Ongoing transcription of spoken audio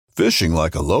Fishing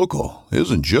like a local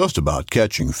isn't just about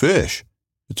catching fish.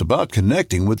 It's about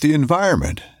connecting with the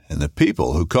environment and the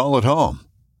people who call it home.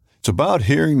 It's about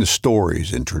hearing the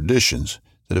stories and traditions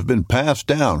that have been passed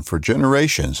down for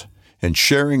generations and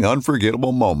sharing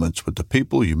unforgettable moments with the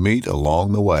people you meet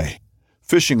along the way.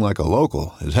 Fishing like a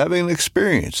local is having an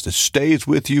experience that stays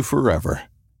with you forever.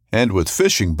 And with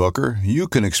Fishing Booker, you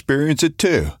can experience it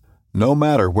too, no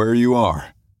matter where you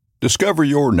are. Discover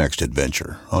your next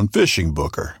adventure on Fishing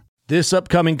Booker. This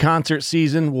upcoming concert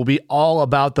season will be all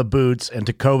about the boots, and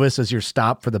Tecovas is your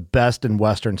stop for the best in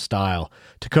Western style.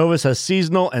 Tecovas has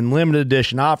seasonal and limited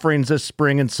edition offerings this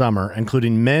spring and summer,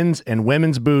 including men's and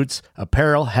women's boots,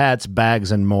 apparel, hats,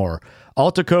 bags, and more.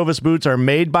 All Tecovas boots are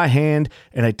made by hand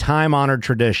in a time-honored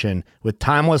tradition with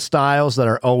timeless styles that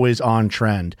are always on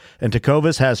trend. And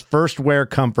Tecovas has first wear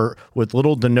comfort with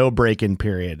little to no break-in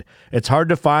period. It's hard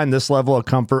to find this level of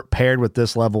comfort paired with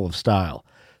this level of style.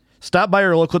 Stop by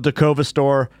your local Tecovas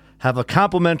store, have a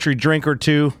complimentary drink or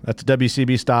two, that's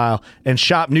WCB style, and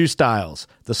shop new styles.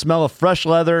 The smell of fresh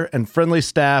leather and friendly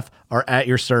staff are at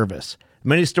your service.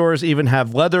 Many stores even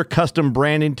have leather custom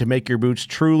branding to make your boots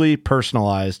truly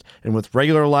personalized. And with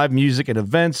regular live music and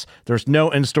events, there's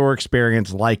no in-store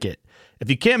experience like it.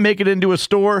 If you can't make it into a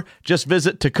store, just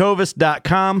visit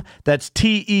tecovas.com. That's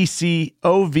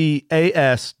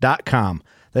TECOVAS.com.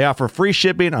 They offer free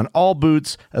shipping on all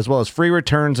boots, as well as free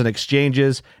returns and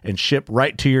exchanges, and ship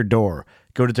right to your door.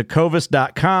 Go to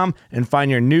tecovas.com and find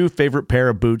your new favorite pair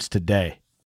of boots today.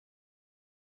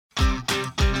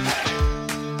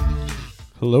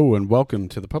 Hello and welcome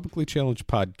to the Publicly Challenged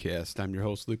Podcast. I'm your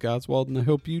host, Luke Oswald, and I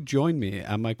hope you join me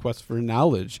on my quest for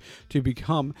knowledge to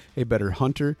become a better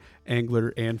hunter,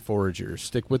 angler, and forager.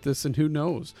 Stick with us, and who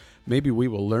knows, maybe we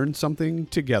will learn something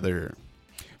together.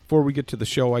 Before we get to the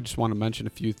show, I just want to mention a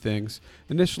few things.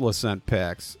 Initial Ascent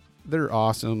packs, they're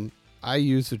awesome. I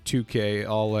used a 2K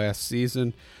all last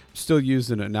season. I'm still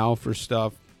using it now for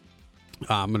stuff.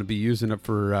 I'm going to be using it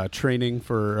for training,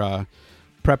 for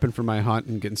prepping for my hunt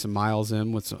and getting some miles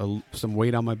in with some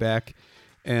weight on my back.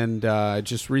 And I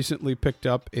just recently picked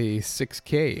up a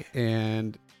 6K,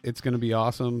 and it's going to be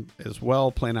awesome as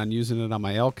well. Plan on using it on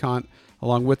my elk hunt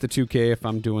along with the 2K if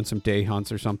I'm doing some day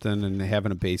hunts or something and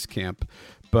having a base camp.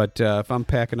 But if I'm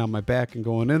packing on my back and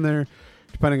going in there,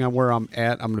 depending on where I'm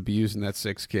at, I'm going to be using that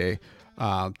 6K.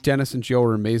 Dennis and Joe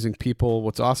are amazing people.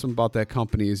 What's awesome about that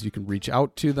company is you can reach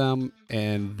out to them,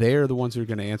 and they're the ones who are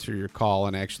going to answer your call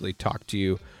and actually talk to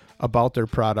you about their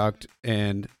product.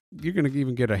 And you're going to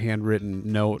even get a handwritten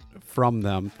note from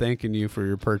them thanking you for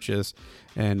your purchase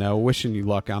and wishing you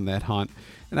luck on that hunt.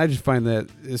 And I just find that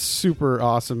is super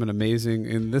awesome and amazing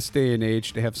in this day and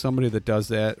age to have somebody that does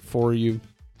that for you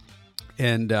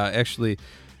and actually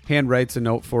hand writes a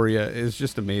note for you is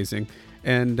just amazing.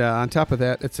 And on top of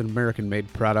that, it's an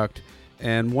American-made product.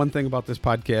 And one thing about this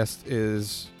podcast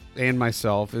is, and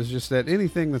myself, is just that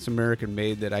anything that's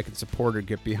American-made that I can support or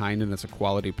get behind and it's a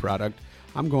quality product,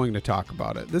 I'm going to talk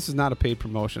about it. This is not a paid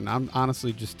promotion. I'm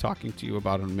honestly just talking to you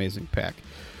about an amazing pack.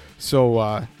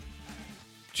 So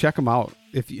check them out.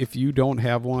 If you don't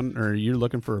have one or you're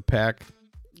looking for a pack,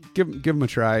 give them a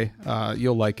try.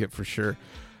 You'll like it for sure.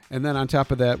 And then on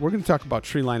top of that, we're going to talk about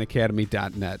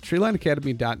treelineacademy.net.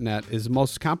 Treelineacademy.net is the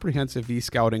most comprehensive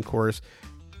e-scouting course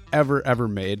ever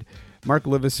made. Mark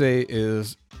Livesey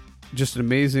is just an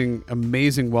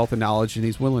amazing wealth of knowledge, and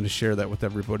he's willing to share that with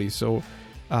everybody. So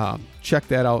check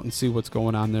that out and see what's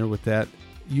going on there with that.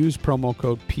 Use promo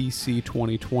code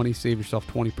PC2020. Save yourself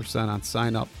 20% on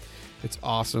sign up. It's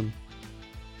awesome.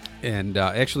 And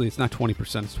actually, it's not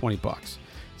 20%. It's $20.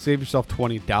 Save yourself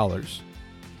 $20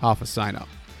 off a sign up.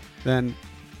 Then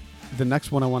the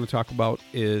next one I want to talk about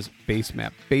is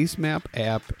Basemap. Basemap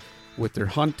app with their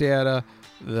hunt data,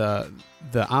 the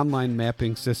online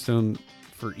mapping system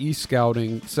for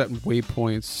e-scouting, setting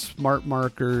waypoints, smart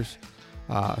markers.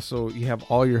 So you have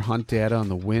all your hunt data on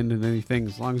the wind and anything,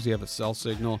 as long as you have a cell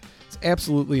signal. It's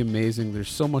absolutely amazing. There's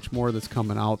so much more that's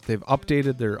coming out. They've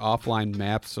updated their offline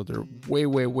maps, so they're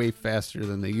way faster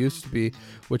than they used to be,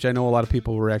 which I know a lot of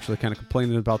people were actually kind of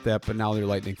complaining about that, but now they're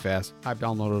lightning fast. I've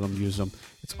downloaded them, used them.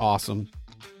 It's awesome.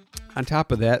 On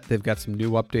top of that, they've got some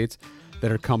new updates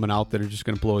that are coming out that are just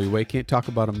going to blow you away. Can't talk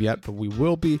about them yet, but we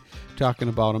will be talking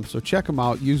about them. So check them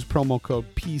out. Use promo code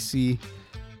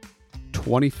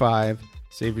PC25.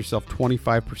 Save yourself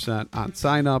 25% on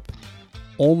sign up.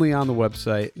 Only on the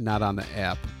website, not on the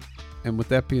app. And with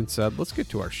that being said, let's get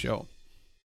to our show.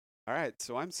 All right,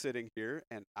 so I'm sitting here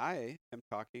and I am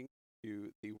talking to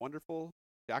the wonderful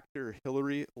Dr.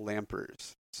 Hillary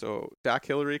Lampers. So, Doc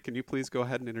Hillary, can you please go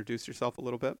ahead and introduce yourself a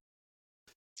little bit?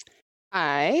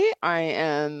 I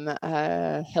am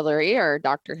Hillary, or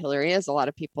Dr. Hillary, as a lot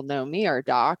of people know me, or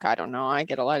Doc. I don't know. I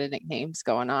get a lot of nicknames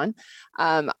going on.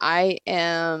 I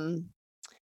am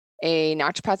a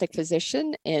naturopathic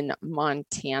physician in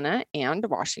Montana and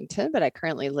Washington, but I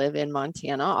currently live in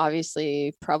Montana.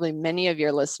 Obviously, probably many of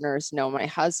your listeners know my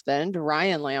husband,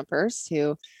 Ryan Lampers,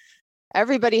 who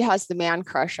everybody has the man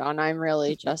crush on. I'm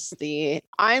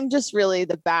just really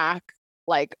the back,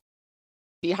 like,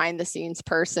 behind the scenes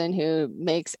person who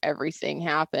makes everything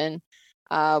happen,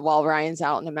 while Ryan's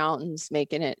out in the mountains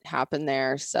making it happen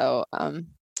there. So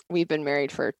we've been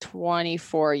married for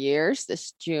 24 years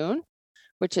this June,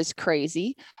 which is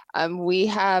crazy. We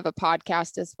have a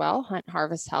podcast as well, Hunt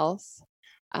Harvest Health,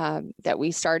 that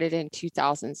we started in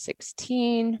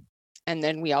 2016. And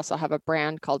then we also have a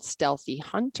brand called Stealthy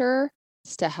Hunter,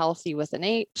 Healthy with an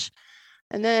H.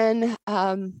 And then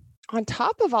on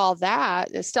top of all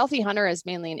that, the Stealthy Hunter is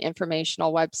mainly an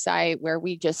informational website where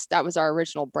that was our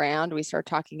original brand. We started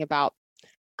talking about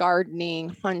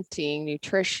gardening, hunting,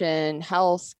 nutrition,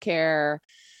 health care,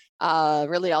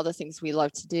 really all the things we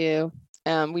love to do.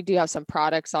 We do have some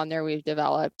products on there we've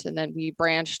developed, and then we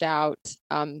branched out.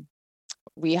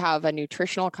 We have a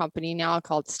nutritional company now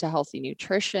called Healthy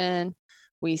Nutrition.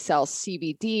 We sell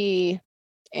CBD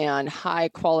and high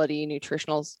quality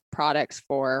nutritional products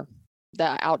for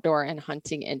the outdoor and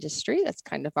hunting industry. That's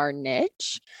kind of our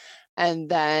niche. And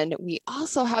then we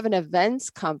also have an events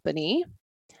company,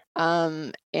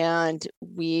 and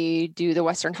we do the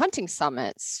Western Hunting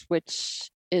Summits, which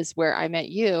is where I met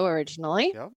you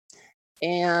originally. Yep.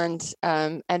 And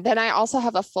then I also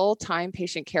have a full-time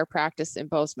patient care practice in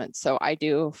Bozeman. So I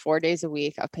do 4 days a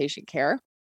week of patient care,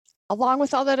 along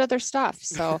with all that other stuff.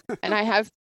 So, and I have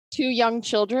 2 young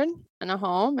children and a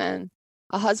home and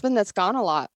a husband that's gone a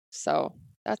lot. So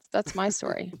that's my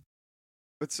story.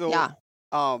 But so, yeah.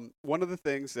 One of the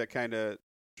things that kind of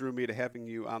drew me to having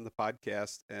you on the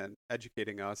podcast and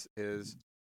educating us is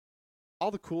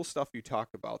all the cool stuff you talk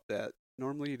about that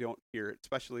normally you don't hear,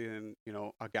 especially in,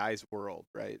 a guy's world,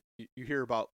 right? You hear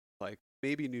about like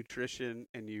maybe nutrition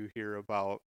and you hear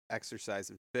about exercise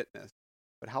and fitness,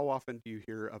 but how often do you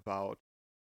hear about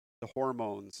the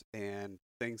hormones and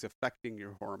things affecting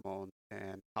your hormones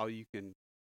and how you can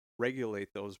regulate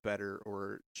those better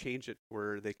or change it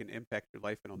where they can impact your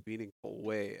life in a meaningful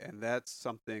way? And that's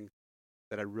something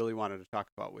that I really wanted to talk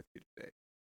about with you today.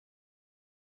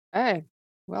 Hey,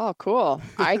 well, cool.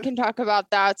 I can talk about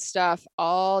that stuff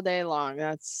all day long.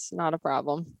 That's not a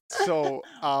problem. So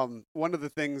one of the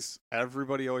things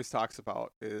everybody always talks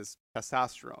about is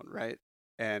testosterone, right?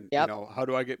 And, Yep. How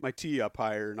do I get my T up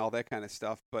higher and all that kind of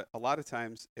stuff? But a lot of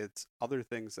times it's other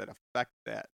things that affect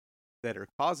that are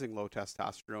causing low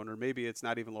testosterone, or maybe it's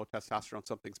not even low testosterone,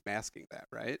 something's masking that,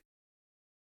 right?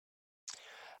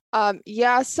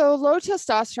 Yeah, so low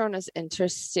testosterone is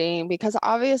interesting because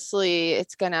obviously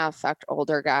it's going to affect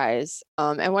older guys.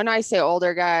 And when I say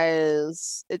older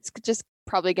guys, it's just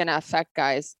probably going to affect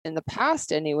guys in the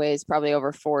past anyways, probably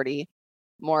over 40,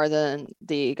 more than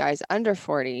the guys under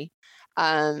 40.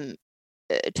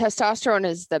 Testosterone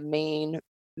is the main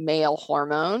male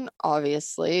hormone,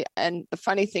 obviously. And the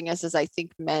funny thing is I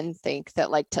think men think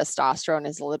that like testosterone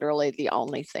is literally the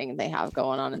only thing they have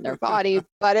going on in their body,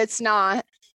 but it's not.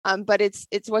 But it's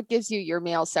what gives you your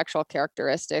male sexual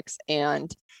characteristics.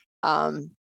 And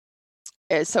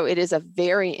so it is a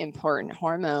very important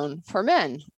hormone for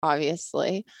men,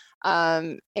 obviously.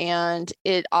 And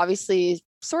it obviously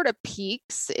sort of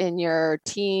peaks in your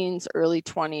teens, early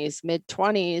 20s, mid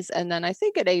 20s. And then I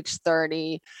think at age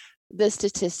 30, the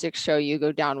statistics show you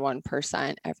go down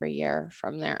 1% every year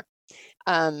from there.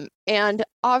 And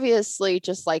obviously,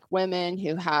 just like women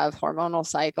who have hormonal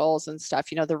cycles and stuff,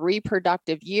 the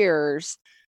reproductive years,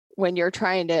 when you're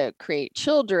trying to create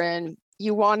children,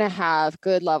 you want to have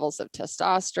good levels of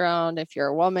testosterone. If you're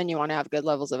a woman, you want to have good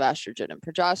levels of estrogen and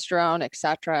progesterone, et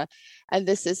cetera. And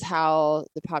this is how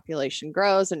the population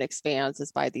grows and expands,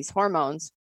 is by these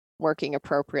hormones working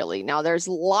appropriately. Now, there's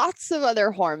lots of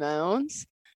other hormones.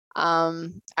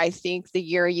 I think the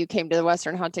year you came to the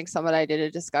Western Hunting Summit, I did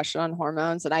a discussion on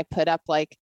hormones, and I put up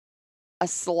like a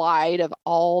slide of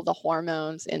all the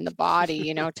hormones in the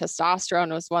body.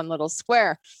 Testosterone was one little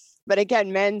square, but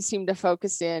again, men seem to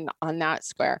focus in on that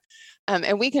square.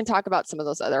 And we can talk about some of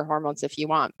those other hormones if you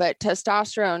want, but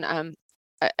testosterone,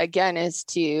 again, is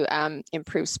to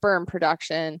improve sperm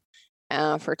production,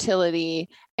 fertility,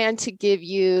 and to give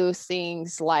you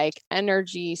things like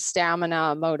energy,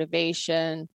 stamina,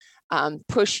 motivation,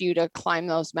 push you to climb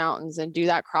those mountains and do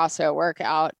that CrossFit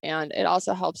workout. And it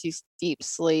also helps you deep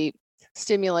sleep,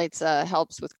 stimulates,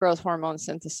 helps with growth hormone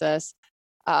synthesis.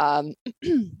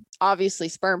 obviously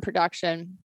sperm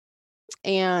production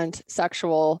and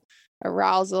sexual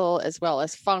arousal, as well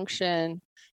as function,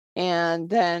 and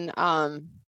then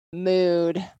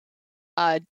mood,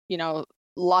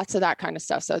 lots of that kind of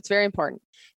stuff. So it's very important.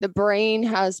 The brain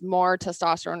has more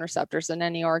testosterone receptors than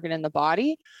any organ in the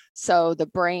body. So the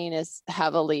brain is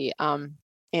heavily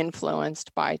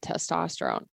influenced by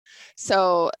testosterone.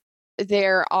 So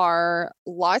there are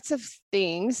lots of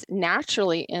things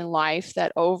naturally in life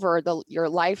that over your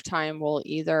lifetime will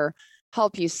either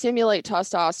help you stimulate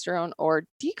testosterone or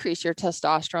decrease your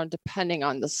testosterone depending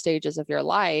on the stages of your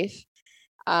life.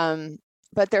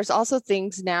 But there's also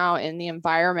things now in the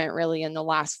environment, really in the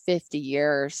last 50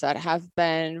 years, that have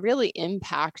been really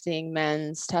impacting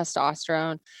men's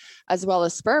testosterone as well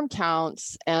as sperm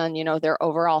counts and, their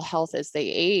overall health as they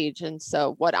age. And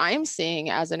so what I'm seeing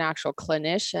as an actual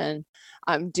clinician,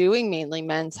 I'm doing mainly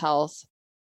men's health,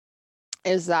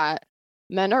 is that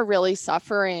men are really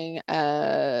suffering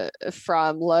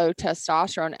from low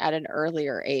testosterone at an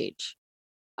earlier age.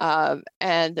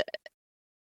 And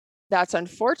that's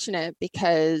unfortunate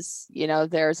because,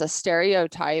 there's a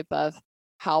stereotype of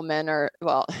how men are,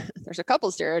 well, there's a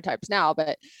couple stereotypes now,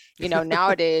 but,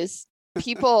 nowadays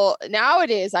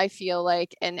I feel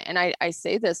like, and I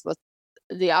say this with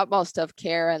the utmost of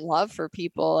care and love for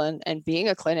people and being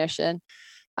a clinician.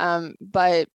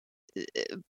 But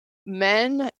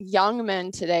young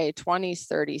men today, 20s,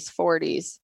 30s,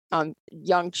 40s,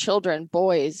 young children,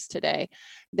 boys today,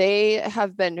 they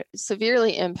have been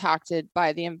severely impacted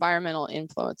by the environmental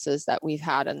influences that we've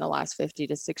had in the last 50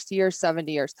 to 60 years,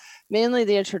 70 years, mainly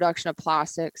the introduction of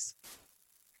plastics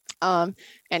and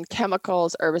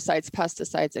chemicals, herbicides,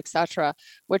 pesticides, etc.,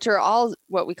 which are all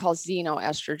what we call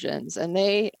xenoestrogens, and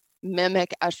they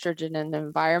mimic estrogen in the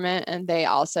environment, and they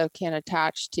also can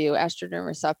attach to estrogen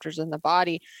receptors in the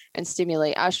body and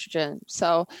stimulate estrogen.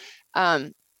 So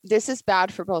this is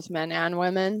bad for both men and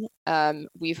women.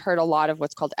 We've heard a lot of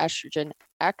what's called estrogen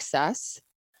excess,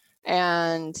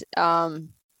 and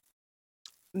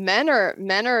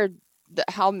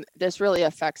how this really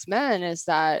affects men is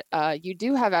that you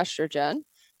do have estrogen.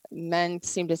 Men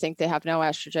seem to think they have no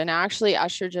estrogen. Actually,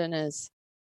 estrogen is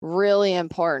really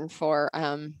important for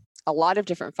a lot of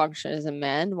different functions in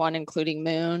men, one including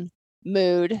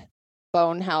mood,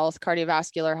 bone health,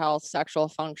 cardiovascular health, sexual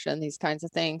function, these kinds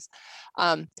of things.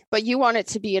 But you want it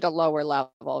to be at a lower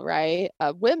level, right?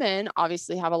 Women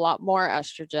obviously have a lot more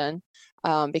estrogen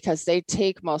because they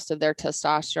take most of their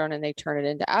testosterone and they turn it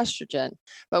into estrogen.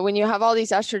 But when you have all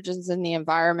these estrogens in the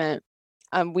environment,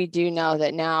 we do know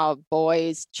that now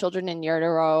children in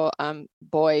utero,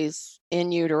 boys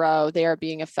in utero, they are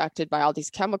being affected by all these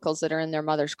chemicals that are in their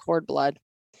mother's cord blood.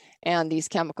 And these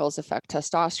chemicals affect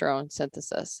testosterone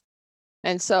synthesis.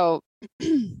 And so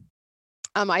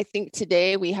I think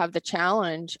today we have the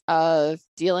challenge of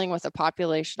dealing with a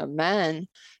population of men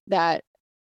that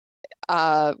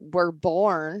were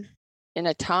born in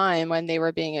a time when they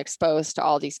were being exposed to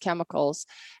all these chemicals,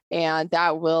 and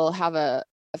that will have an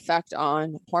effect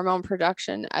on hormone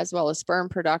production as well as sperm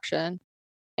production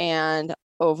and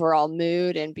overall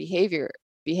mood and behavioral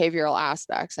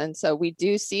aspects. And so we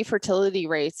do see fertility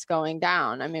rates going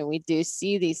down. I mean, we do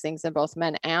see these things in both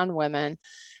men and women.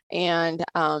 And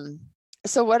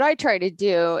so what I try to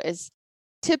do is,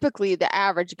 typically the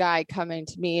average guy coming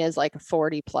to me is like a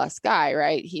 40 plus guy,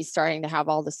 right? He's starting to have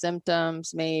all the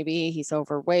symptoms. Maybe he's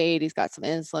overweight. He's got some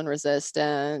insulin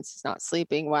resistance. He's not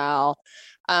sleeping well.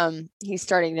 He's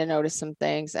starting to notice some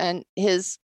things, and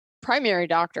his primary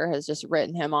doctor has just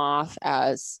written him off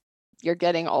as, you're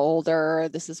getting older.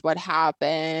 This is what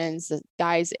happens. The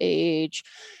guys age.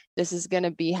 This is going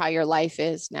to be how your life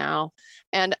is now.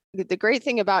 And the great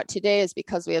thing about today is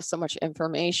because we have so much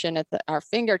information at our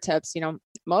fingertips,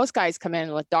 most guys come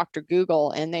in with Dr.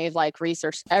 Google and they've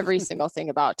researched every single thing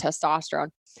about testosterone,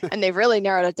 and they've really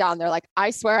narrowed it down. They're like, I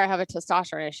swear I have a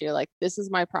testosterone issue. This is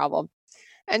my problem.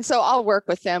 And so I'll work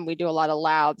with them. We do a lot of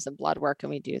labs and blood work, and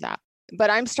we do that. But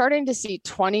I'm starting to see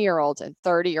 20-year-olds and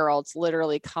 30-year-olds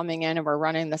literally coming in, and we're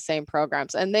running the same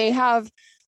programs. And I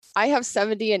have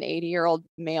 70 and 80-year-old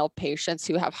male patients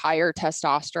who have higher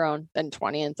testosterone than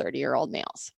 20 and 30-year-old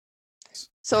males.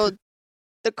 So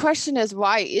the question is,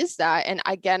 why is that? And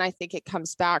again, I think it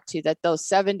comes back to that those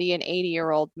 70 and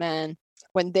 80-year-old men,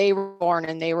 when they were born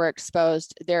and they were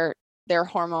exposed, their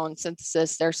hormone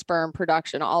synthesis, their sperm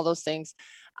production, all those things,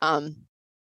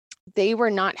 they were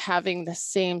not having the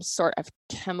same sort of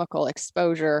chemical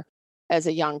exposure as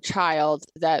a young child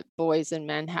that boys and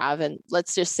men have. And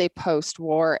let's just say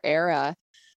post-war era.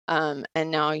 And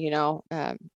now,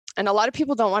 and a lot of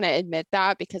people don't want to admit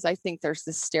that, because I think there's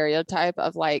this stereotype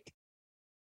of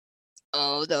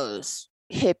those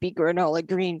hippie granola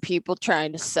green people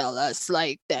trying to sell us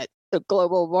like that the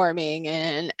global warming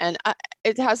and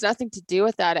it has nothing to do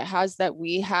with that. It has that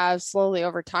we have slowly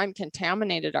over time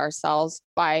contaminated ourselves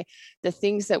by the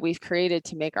things that we've created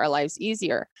to make our lives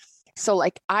easier. So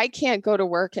like I can't go to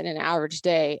work in an average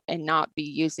day and not be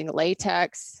using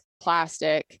latex,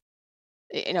 plastic,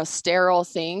 sterile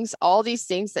things, all these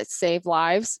things that save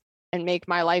lives and make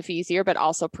my life easier, but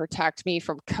also protect me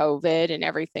from COVID and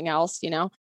everything else.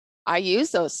 I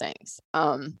use those things.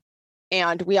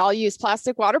 And we all use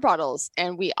plastic water bottles,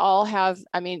 and we all have,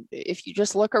 if you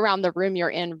just look around the room you're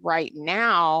in right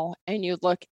now and you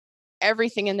look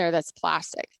everything in there that's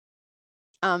plastic.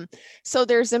 So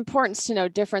there's importance to know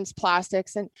different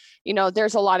plastics, and,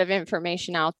 there's a lot of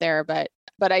information out there, but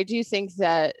I do think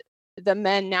that the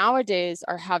men nowadays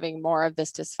are having more of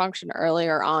this dysfunction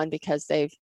earlier on because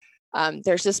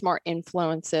there's just more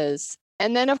influences.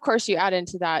 And then of course you add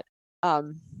into that,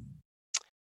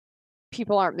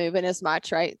 people aren't moving as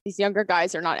much, right? These younger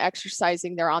guys are not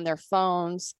exercising. They're on their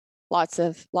phones, lots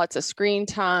of screen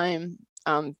time.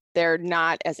 They're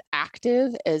not as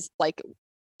active as I'm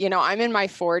in my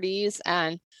 40s,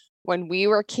 and when we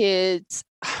were kids,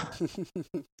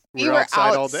 we were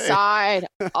outside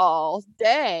all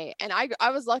day. And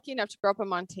I was lucky enough to grow up in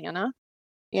Montana,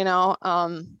 in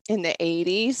the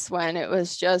 80s when it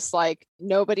was just like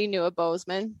nobody knew of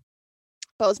Bozeman.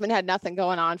 Bozeman had nothing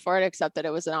going on for it except that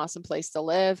it was an awesome place to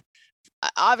live.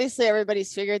 Obviously,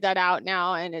 everybody's figured that out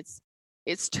now, and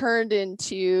it's turned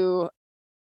into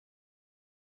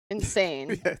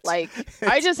insane.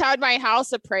 I just had my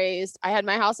house appraised. I had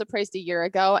my house appraised a year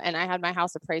ago, and I had my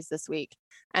house appraised this week.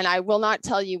 And I will not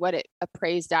tell you what it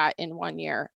appraised at in 1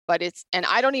 year, but and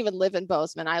I don't even live in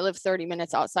Bozeman. I live 30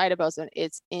 minutes outside of Bozeman.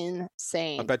 It's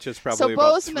insane. I bet you it's probably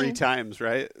about Bozeman, 3 times,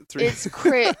 right? It's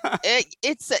crazy.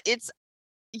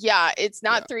 It's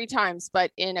not 3 times,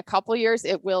 but in a couple years,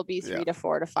 it will be 3 to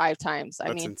 4 to 5 times.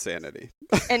 That's insanity.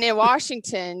 And in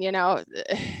Washington,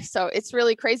 so it's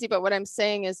really crazy. But what I'm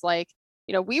saying is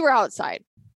we were outside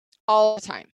all the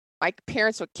time. My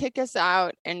parents would kick us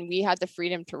out, and we had the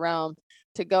freedom to roam,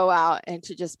 to go out and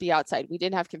to just be outside. We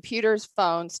didn't have computers,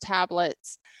 phones,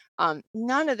 tablets,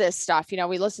 none of this stuff.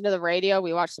 We listened to the radio,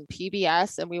 we watched some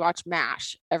PBS, and we watched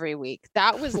MASH every week.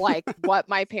 That was like what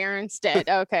my parents did.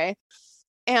 Okay.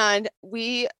 And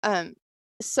we,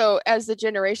 so as the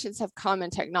generations have come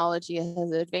and technology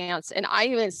has advanced, and I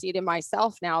even see it in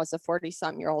myself now as a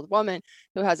 40-something-year-old woman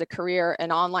who has a career,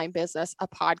 an online business, a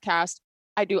podcast.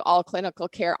 I do all clinical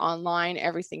care online.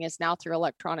 Everything is now through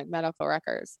electronic medical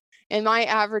records. In my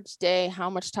average day, how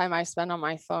much time I spend on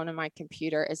my phone and my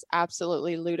computer is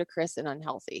absolutely ludicrous and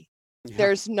unhealthy. Yeah.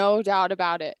 There's no doubt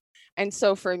about it. And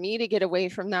so for me to get away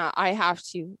from that, I have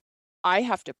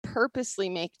to purposely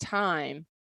make time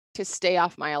to stay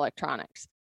off my electronics.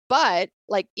 But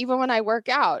even when I work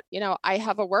out, I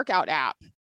have a workout app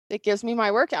that gives me my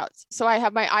workouts. So I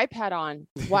have my iPad on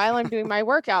while I'm doing my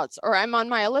workouts, or I'm on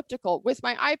my elliptical with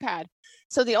my iPad.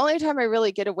 So the only time I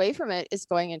really get away from it is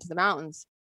going into the mountains.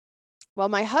 Well,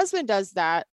 my husband does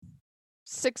that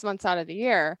 6 months out of the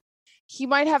year. He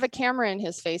might have a camera in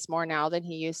his face more now than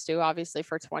he used to. Obviously,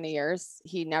 for 20 years,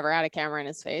 he never had a camera in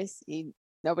his face.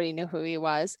 Nobody knew who he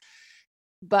was.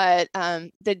 But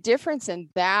the difference in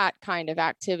that kind of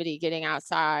activity, getting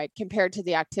outside, compared to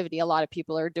the activity a lot of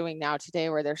people are doing now today,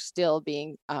 where they're still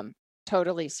being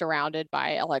totally surrounded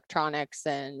by electronics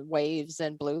and waves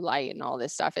and blue light and all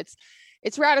this stuff.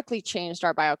 It's radically changed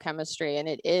our biochemistry,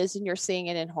 and you're seeing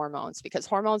it in hormones, because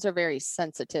hormones are very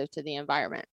sensitive to the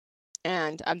environment,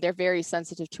 and they're very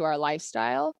sensitive to our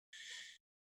lifestyle.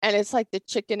 And it's like the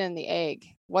chicken and the egg.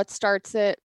 What starts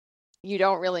it? You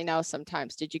don't really know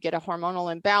sometimes. Did you get a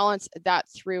hormonal imbalance that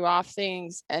threw off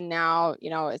things, and now,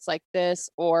 it's like this?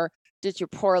 Or did your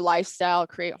poor lifestyle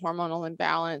create hormonal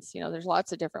imbalance? There's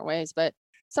lots of different ways, but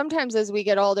sometimes as we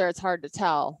get older, it's hard to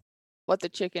tell what the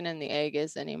chicken and the egg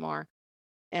is anymore.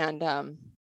 And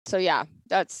so, yeah,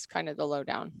 that's kind of the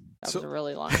lowdown. That was a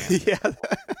really long answer. Yeah.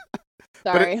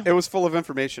 Sorry. But it was full of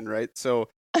information, right? So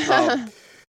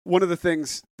one of the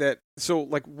things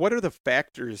what are the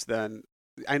factors then?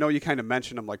 I know you kind of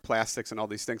mentioned them, like plastics and all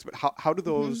these things, but how do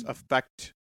those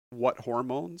affect what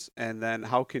hormones? And then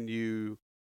how can you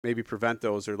maybe prevent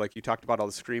those? Or like you talked about all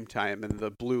the screen time and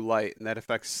the blue light, and that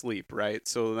affects sleep, right?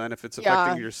 So then if it's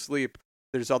affecting your sleep,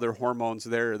 there's other hormones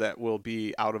there that will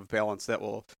be out of balance that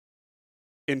will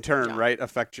in turn, right,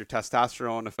 affect your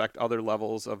testosterone, affect other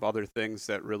levels of other things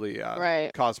that really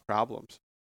cause problems.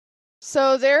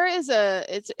 So there is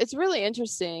it's really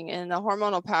interesting in the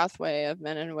hormonal pathway of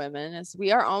men and women is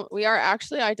we are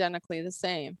actually identically the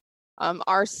same.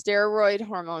 Our steroid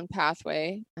hormone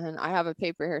pathway, and I have a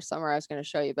paper here somewhere I was going to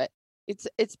show you, but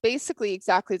it's basically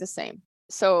exactly the same.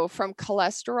 So from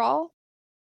cholesterol,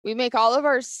 we make all of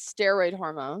our steroid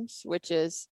hormones, which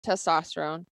is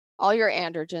testosterone, all your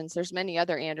androgens. There's many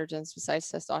other androgens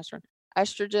besides testosterone,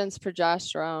 estrogens,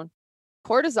 progesterone,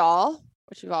 cortisol,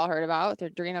 which you've all heard about, the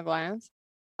adrenal glands.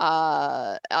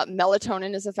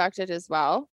 Melatonin is affected as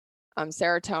well,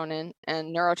 serotonin,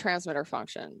 and neurotransmitter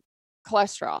function,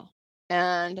 cholesterol.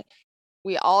 And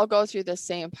we all go through the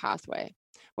same pathway.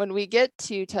 When we get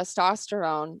to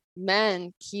testosterone,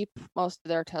 men keep most of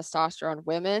their testosterone.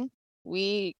 Women,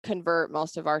 we convert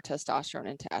most of our testosterone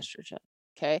into estrogen.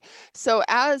 Okay. So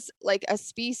as like a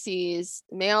species,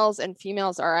 males and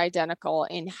females are identical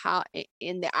in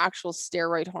the actual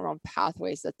steroid hormone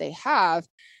pathways that they have.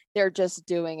 They're just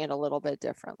doing it a little bit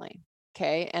differently.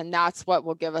 Okay. And that's what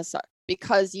will give us,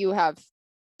 because you have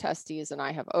testes and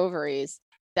I have ovaries,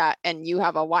 that, and you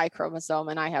have a Y chromosome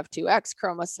and I have 2 X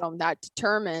chromosome, that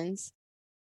determines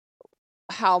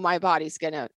how my body's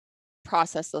going to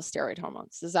process those steroid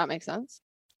hormones. Does that make sense?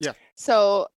 Yeah.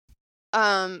 So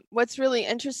what's really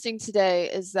interesting today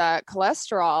is that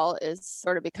cholesterol is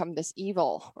sort of become this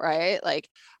evil, right? Like,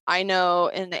 I know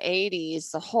in the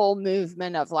 80s, the whole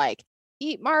movement of like,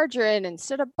 eat margarine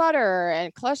instead of butter,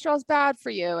 and cholesterol is bad for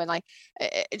you. And like,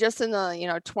 just in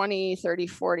the 20, 30,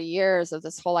 40 years of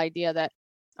this whole idea that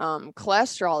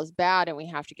cholesterol is bad and we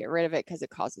have to get rid of it because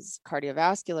it causes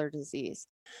cardiovascular disease.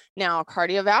 Now,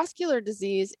 cardiovascular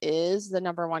disease is the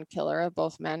 #1 killer of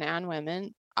both men and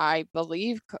women. I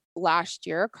believe last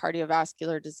year,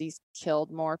 cardiovascular disease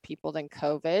killed more people than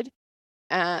COVID,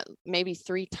 maybe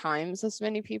 3 times as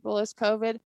many people as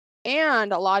COVID.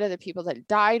 And a lot of the people that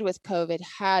died with COVID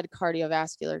had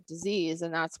cardiovascular disease,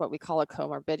 and that's what we call a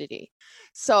comorbidity.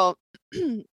 So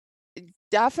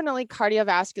definitely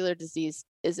cardiovascular disease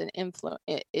is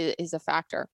is a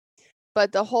factor.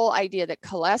 But the whole idea that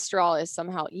cholesterol is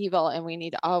somehow evil and we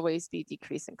need to always be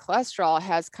decreasing cholesterol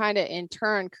has kind of in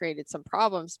turn created some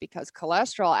problems, because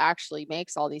cholesterol actually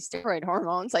makes all these steroid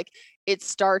hormones. Like, it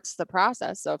starts the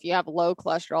process. So if you have low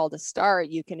cholesterol to start,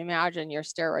 you can imagine your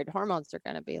steroid hormones are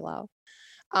going to be low.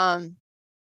 And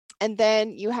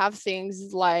then you have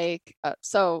things like,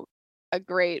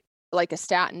 like a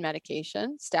statin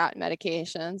medication. Statin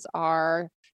medications are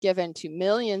given to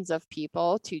millions of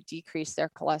people to decrease their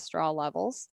cholesterol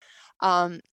levels.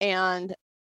 And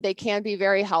they can be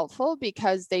very helpful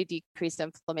because they decrease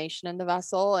inflammation in the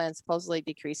vessel and supposedly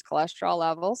decrease cholesterol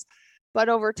levels. But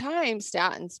over time,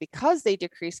 statins, because they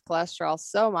decrease cholesterol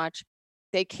so much,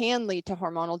 they can lead to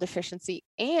hormonal deficiency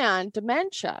and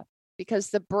dementia,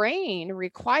 because the brain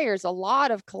requires a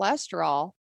lot of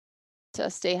cholesterol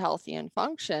to stay healthy and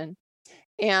function.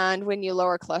 And when you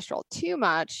lower cholesterol too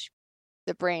much,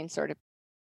 the brain sort of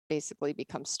basically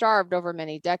becomes starved over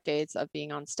many decades of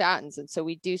being on statins. And so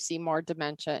we do see more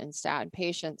dementia in statin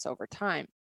patients over time.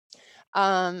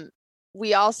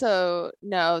 We also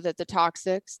know that the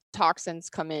toxins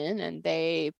come in and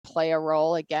they play a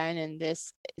role again in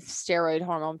this steroid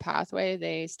hormone pathway.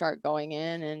 They start going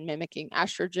in and mimicking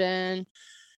estrogen.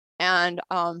 And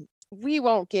we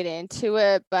won't get into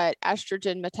it, but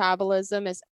estrogen metabolism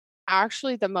is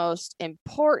actually the most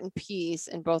important piece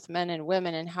in both men and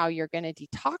women in how you're going to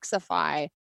detoxify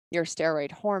your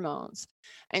steroid hormones.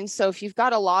 And so if you've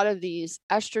got a lot of these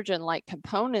estrogen-like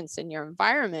components in your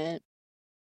environment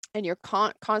and you're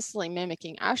constantly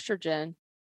mimicking estrogen,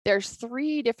 there's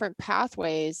 3 different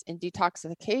pathways in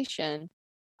detoxification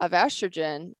of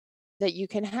estrogen that you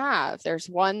can have. There's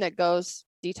one that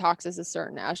detoxes a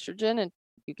certain estrogen and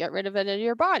you get rid of it in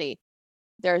your body.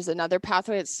 There's another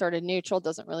pathway that's sort of neutral,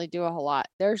 doesn't really do a whole lot.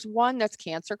 There's one that's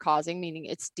cancer causing, meaning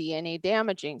it's DNA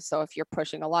damaging. So if you're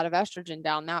pushing a lot of estrogen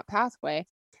down that pathway,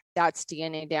 that's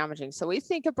DNA damaging. So we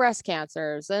think of breast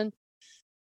cancers and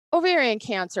ovarian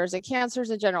cancers and cancers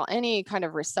in general, any kind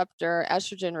of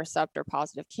estrogen receptor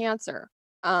positive cancer.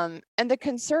 And the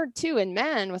concern too in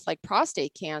men with like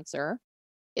prostate cancer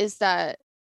is that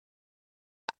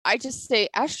I just say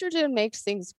estrogen makes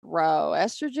things grow.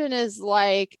 Estrogen is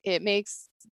like, it makes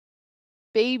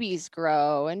babies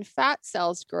grow and fat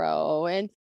cells grow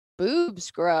and boobs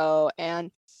grow.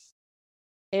 And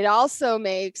it also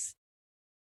makes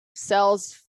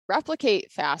cells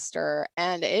replicate faster,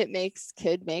 and it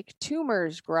could make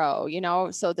tumors grow,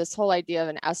 So this whole idea of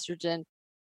an estrogen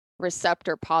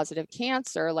receptor positive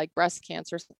cancer, like breast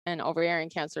cancers and ovarian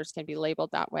cancers, can be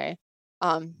labeled that way.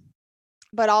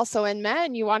 But also in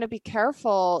men, you want to be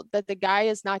careful that the guy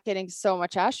is not getting so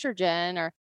much estrogen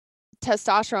or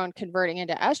testosterone converting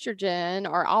into estrogen,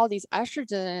 or all these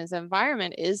estrogen in his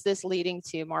environment, is this leading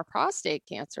to more prostate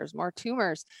cancers, more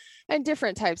tumors, and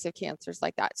different types of cancers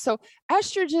like that? So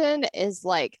estrogen is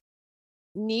like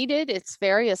needed. It's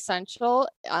very essential.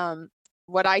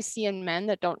 What I see in men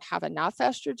that don't have enough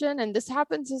estrogen, and this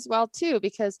happens as well too,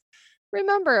 because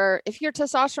remember, if your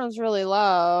testosterone is really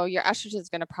low, your estrogen is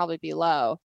going to probably be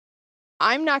low.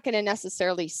 I'm not going to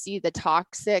necessarily see the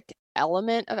toxic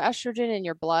element of estrogen in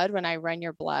your blood when I run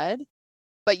your blood,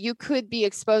 but you could be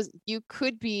exposed. You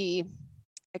could be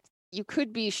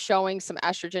showing some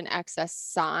estrogen excess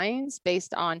signs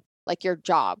based on, like, your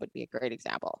job would be a great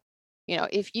example. You know,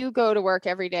 if you go to work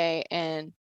every day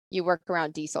and you work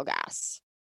around diesel gas,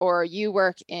 or you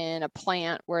work in a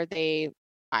plant where they,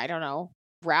 I don't know,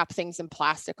 wrap things in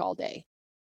plastic all day,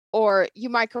 or you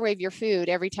microwave your food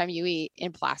every time you eat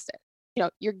in plastic. You know,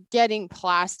 you're getting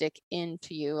plastic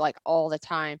into you like all the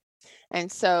time. And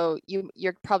so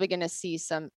you're probably going to see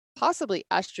some possibly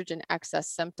estrogen excess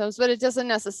symptoms, but it doesn't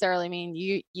necessarily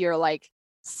mean you're like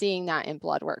seeing that in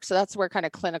blood work. So that's where kind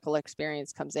of clinical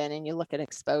experience comes in, and you look at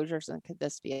exposures and could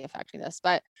this be affecting this?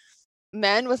 But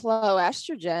men with low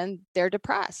estrogen, they're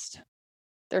depressed.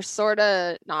 They're sort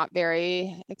of not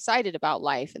very excited about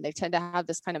life, and they tend to have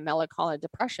this kind of melancholy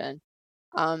depression.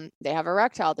 They have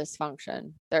erectile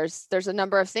dysfunction. There's a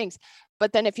number of things.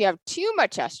 But then if you have too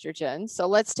much estrogen, so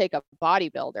let's take a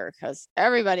bodybuilder, because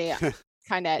everybody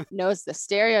kind of knows the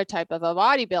stereotype of a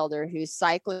bodybuilder who's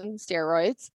cycling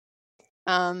steroids.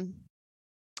 And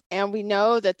we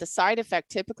know that the side effect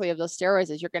typically of those steroids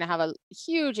is you're going to have a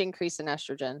huge increase in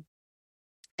estrogen.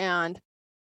 And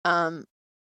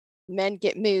men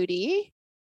get moody,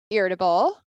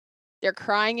 irritable. They're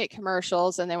crying at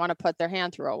commercials, and they want to put their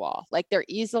hand through a wall. Like, they're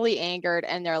easily angered,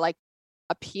 and they're like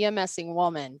a PMSing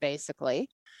woman, basically.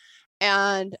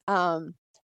 And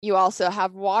you also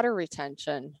have water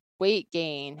retention, weight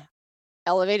gain,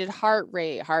 elevated heart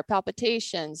rate, heart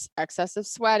palpitations, excessive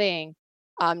sweating,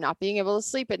 not being able to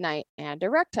sleep at night, and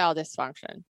erectile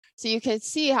dysfunction. So you can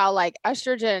see how, like,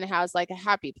 estrogen has like a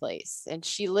happy place, and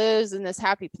she lives in this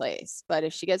happy place. But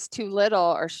if she gets too little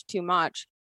or too much,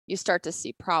 you start to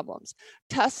see problems.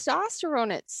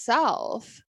 Testosterone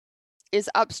itself is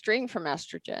upstream from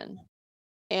estrogen.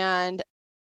 And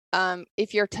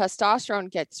if your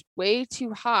testosterone gets way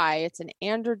too high, it's an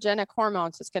androgenic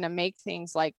hormone. So it's going to make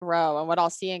things like grow. And what I'll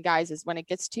see in guys is when it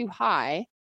gets too high,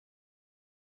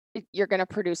 you're going to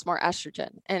produce more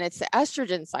estrogen. And it's the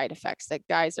estrogen side effects that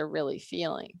guys are really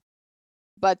feeling.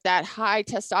 But that high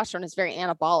testosterone is very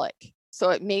anabolic.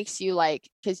 So it makes you like,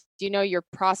 because you're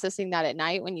processing that at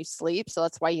night when you sleep. So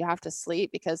that's why you have to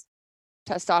sleep, because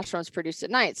testosterone is produced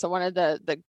at night. So one of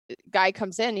the guy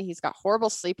comes in and he's got horrible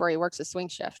sleep, or he works a swing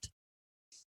shift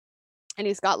and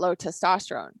he's got low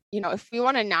testosterone. If we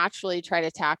want to naturally try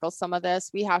to tackle some of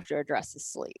this, we have to address the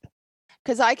sleep.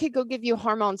 Because I could go give you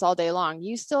hormones all day long.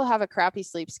 You still have a crappy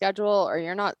sleep schedule, or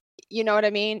you're not, you know what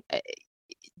I mean?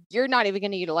 You're not even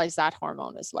going to utilize that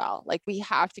hormone as well. Like, we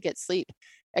have to get sleep.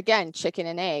 Again, chicken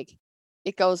and egg.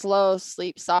 It goes low,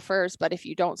 sleep suffers, but if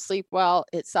you don't sleep well,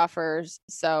 it suffers.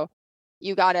 So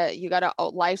you gotta,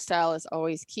 lifestyle is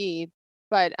always key.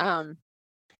 But,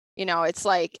 it's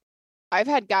like, I've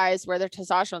had guys where their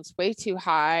testosterone's way too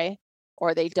high,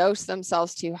 or they dose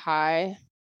themselves too high.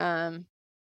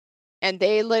 And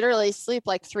they literally sleep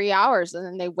like 3 hours, and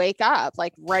then they wake up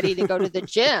like ready to go to the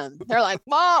gym. They're like,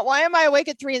 Mom, why am I awake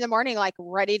at 3 a.m, like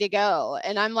ready to go?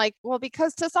 And I'm like, well,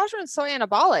 because testosterone is so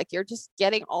anabolic. You're just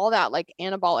getting all that like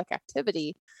anabolic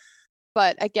activity.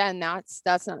 But again, that's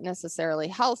not necessarily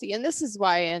healthy. And this is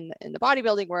why in the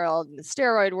bodybuilding world, in the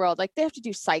steroid world, like, they have to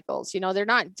do cycles. They're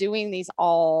not doing these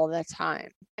all the time.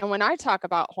 And when I talk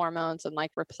about hormones and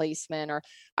like replacement, or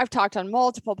I've talked on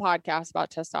multiple podcasts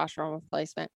about testosterone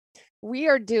replacement, we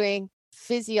are doing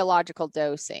physiological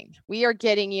dosing. We are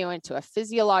getting you into a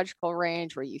physiological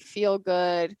range where you feel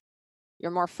good, you're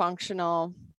more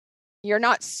functional, you're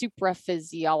not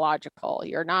supraphysiological.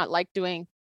 You're not like doing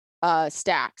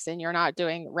stacks, and you're not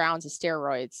doing rounds of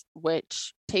steroids,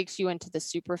 which takes you into the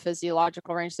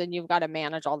supraphysiological range. Then you've got to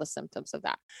manage all the symptoms of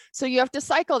that. So you have to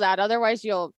cycle that. Otherwise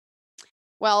a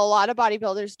lot of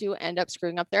bodybuilders do end up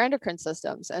screwing up their endocrine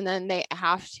systems, and then they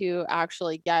have to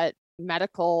actually get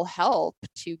medical help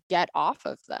to get off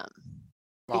of them.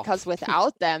 Wow. Because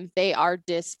without them, they are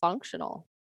dysfunctional,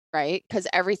 right? Because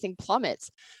everything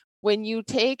plummets. When you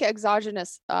take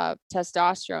exogenous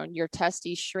testosterone, your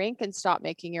testes shrink and stop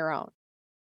making your own.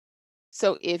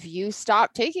 So if you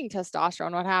stop taking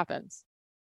testosterone, what happens?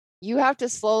 You have to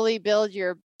slowly build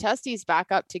your testes back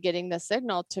up to getting the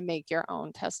signal to make your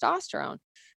own testosterone.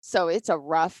 So it's a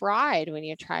rough ride when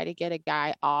you try to get a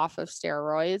guy off of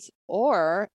steroids,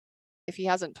 or if he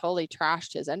hasn't totally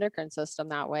trashed his endocrine system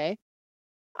that way.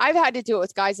 I've had to do it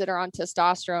with guys that are on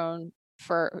testosterone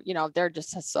for, they're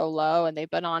just so low and they've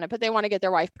been on it, but they want to get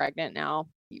their wife pregnant now.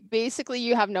 Basically,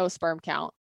 you have no sperm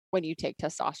count when you take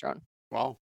testosterone.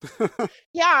 Wow.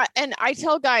 Yeah. And I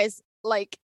tell guys,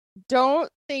 like, don't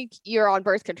think you're on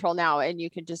birth control now and you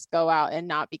can just go out and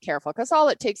not be careful, because all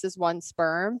it takes is one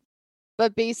sperm.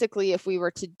 But basically, if we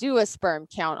were to do a sperm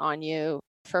count on you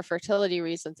for fertility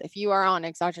reasons, if you are on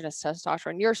exogenous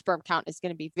testosterone, your sperm count is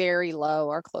going to be very low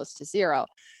or close to zero.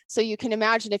 So you can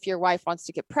imagine if your wife wants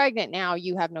to get pregnant now,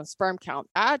 you have no sperm count.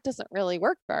 That doesn't really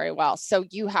work very well. So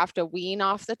you have to wean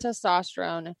off the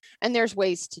testosterone. And there's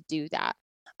ways to do that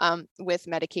with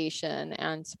medication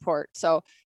and support. So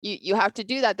you have to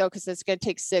do that, though, because it's going to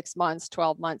take 6 months,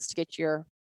 12 months to get your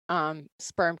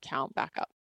sperm count back up.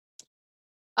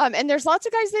 And there's lots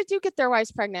of guys that do get their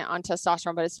wives pregnant on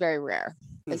testosterone, but it's very rare.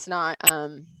 It's not,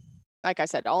 like I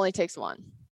said, it only takes one.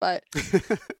 But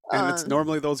and it's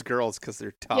normally those girls because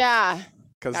they're tough. Yeah,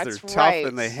 because they're tough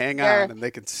and they hang on and they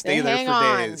can stay there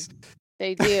for days.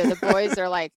 They do. The boys are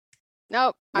like,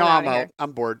 nope. I'm out.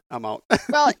 I'm bored. I'm out.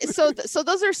 Well, so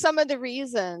those are some of the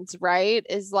reasons, right?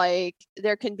 Is like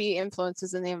there can be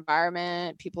influences in the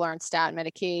environment. People are on statin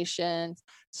medications,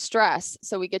 stress.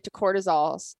 So we get to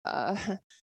cortisols.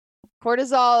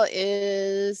 Cortisol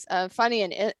is funny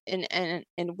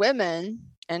in women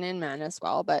and in men as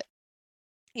well. But,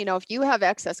 if you have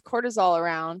excess cortisol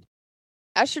around,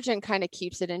 estrogen kind of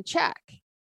keeps it in check.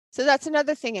 So that's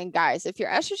another thing in guys. If your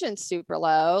estrogen's super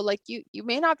low, like you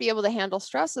may not be able to handle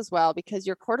stress as well because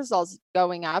your cortisol's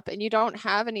going up and you don't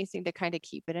have anything to kind of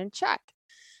keep it in check.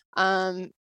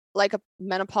 Like a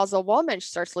menopausal woman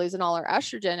starts losing all her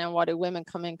estrogen, and what do women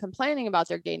come in complaining about?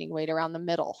 They're gaining weight around the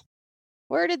middle.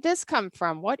 Where did this come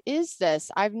from? What is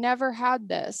this? I've never had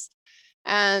this.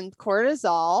 And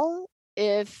cortisol,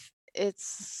 if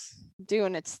it's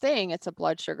doing its thing, it's a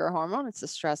blood sugar hormone. It's a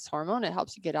stress hormone. It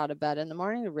helps you get out of bed in the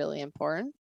morning. It's really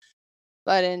important.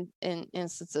 But in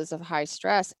instances of high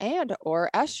stress and or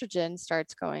estrogen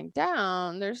starts going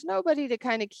down, there's nobody to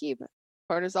kind of keep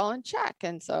cortisol in check.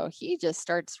 And so he just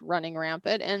starts running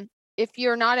rampant. And if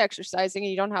you're not exercising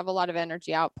and you don't have a lot of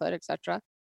energy output, etc.,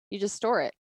 you just store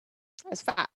it as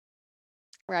fat,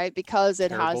 right? Because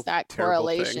it has that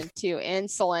correlation to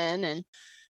insulin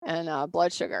and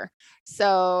blood sugar.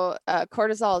 So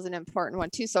cortisol is an important one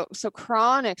too. So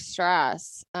chronic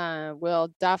stress will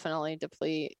definitely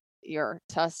deplete your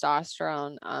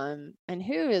testosterone. And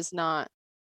who is not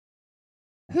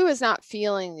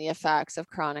feeling the effects of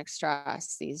chronic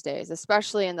stress these days,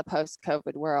 especially in the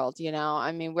post-COVID world?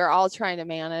 I mean, we're all trying to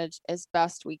manage as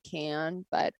best we can,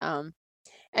 but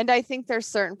and I think there's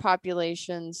certain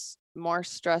populations more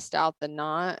stressed out than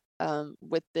not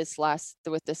with this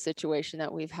situation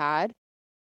that we've had.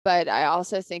 But I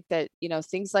also think that,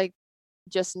 things like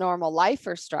just normal life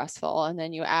are stressful. And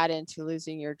then you add into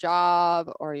losing your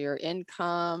job or your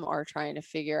income or trying to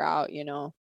figure out,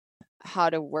 how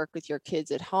to work with your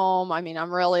kids at home. I mean,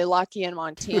 I'm really lucky in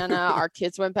Montana. Our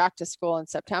kids went back to school in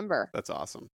September. That's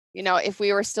awesome. If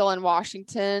we were still in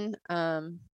Washington,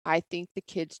 I think the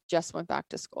kids just went back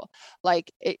to school.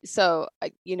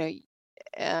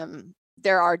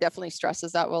 There are definitely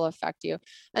stresses that will affect you.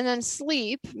 And then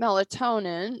sleep,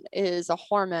 melatonin is a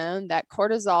hormone that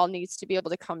cortisol needs to be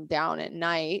able to come down at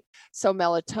night. So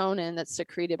melatonin that's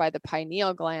secreted by the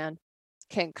pineal gland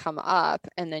can come up,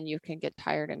 and then you can get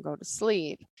tired and go to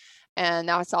sleep. And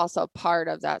that's also part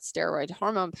of that steroid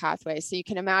hormone pathway. So you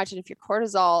can imagine if your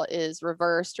cortisol is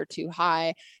reversed or too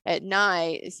high at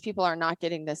night, these people are not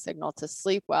getting the signal to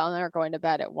sleep well, and they're going to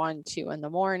bed at 1, 2 in the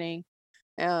morning.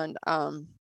 And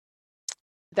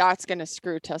that's going to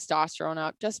screw testosterone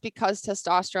up, just because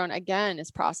testosterone, again,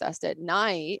 is processed at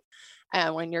night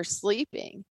and when you're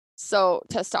sleeping. So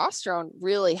testosterone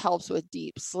really helps with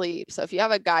deep sleep. So if you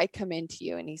have a guy come into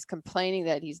you and he's complaining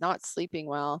that he's not sleeping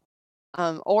well,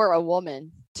 or a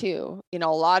woman too, a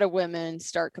lot of women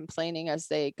start complaining as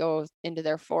they go into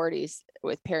their 40s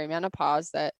with perimenopause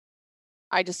that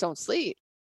I just don't sleep.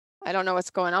 I don't know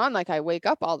what's going on. Like, I wake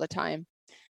up all the time.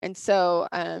 And so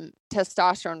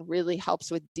testosterone really helps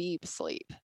with deep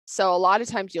sleep. So a lot of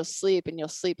times you'll sleep and you'll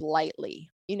sleep lightly.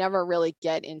 You never really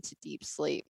get into deep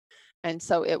sleep. And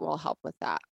so it will help with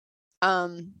that.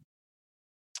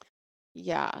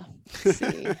 Yeah. Let's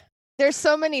see. There's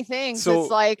so many things. So,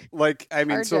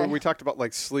 it's so we talked about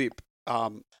like sleep,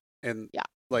 and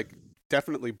like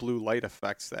definitely blue light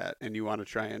affects that, and you want to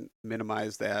try and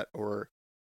minimize that or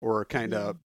kind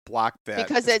of block that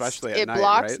because especially it at night,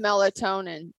 blocks right?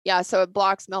 melatonin. Yeah, so it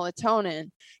blocks melatonin.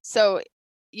 So,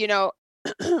 you know,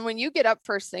 when you get up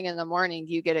first thing in the morning,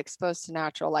 you get exposed to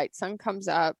natural light. Sun comes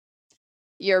up,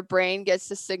 your brain gets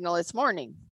the signal it's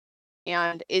morning.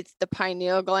 And it's the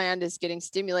pineal gland is getting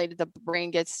stimulated, the brain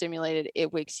gets stimulated,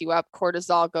 it wakes you up,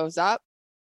 cortisol goes up,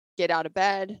 get out of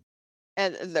bed.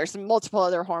 And there's multiple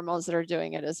other hormones that are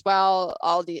doing it as well.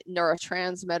 All the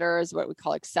neurotransmitters, what we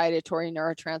call excitatory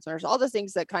neurotransmitters, all the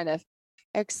things that kind of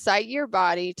excite your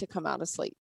body to come out of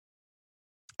sleep.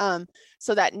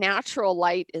 So that natural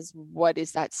light is what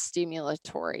is that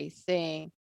stimulatory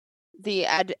thing. The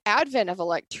advent of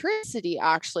electricity,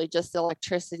 actually just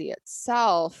electricity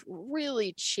itself,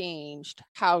 really changed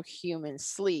how humans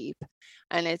sleep.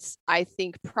 And it's, I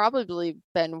think, probably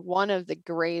been one of the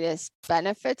greatest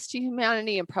benefits to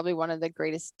humanity and probably one of the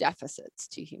greatest deficits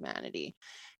to humanity,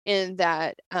 in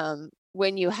that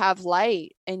when you have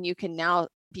light and you can now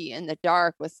be in the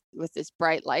dark with this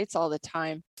bright lights all the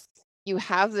time, you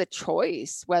have the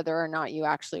choice whether or not you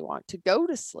actually want to go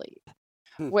to sleep.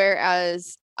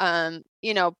 Whereas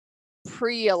you know,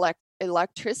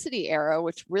 pre-electricity era,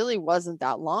 which really wasn't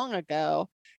that long ago,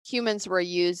 humans were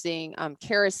using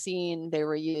kerosene, they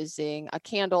were using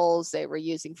candles, they were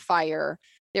using fire,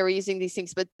 they were using these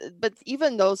things. But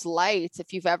even those lights,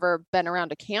 if you've ever been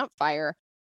around a campfire,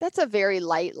 that's a very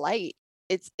light light.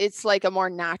 It's like a more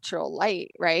natural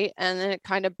light, right? And then it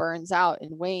kind of burns out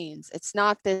and wanes. It's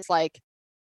not this like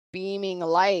beaming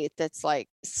light that's like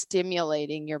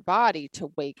stimulating your body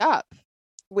to wake up,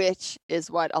 which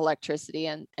is what electricity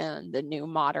and the new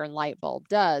modern light bulb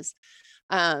does.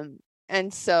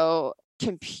 And so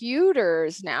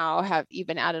computers now have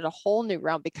even added a whole new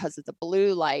realm because of the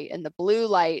blue light. And the blue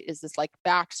light is this like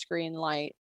back screen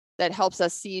light that helps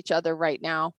us see each other right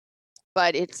now,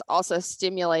 but it's also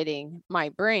stimulating my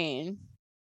brain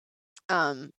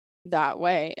that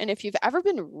way. And if you've ever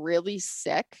been really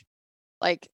sick,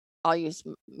 like I'll use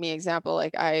me example,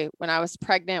 like when I was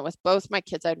pregnant with both my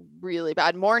kids, I had really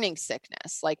bad morning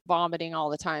sickness, like vomiting all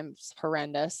the time. It's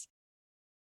horrendous.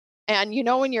 And you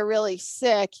know, when you're really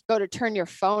sick, you go to turn your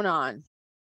phone on.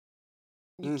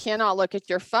 You cannot look at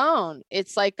your phone.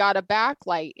 It's like got a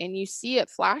backlight and you see it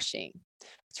flashing.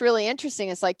 It's really interesting.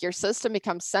 It's like your system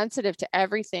becomes sensitive to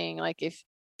everything. Like if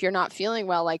you're not feeling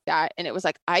well like that. And it was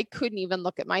like, I couldn't even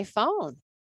look at my phone.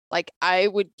 Like I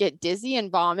would get dizzy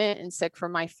and vomit and sick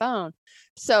from my phone.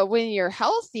 So when you're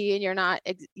healthy and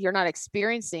you're not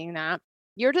experiencing that,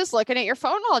 you're just looking at your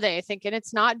phone all day thinking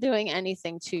it's not doing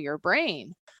anything to your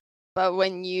brain. But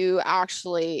when you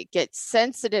actually get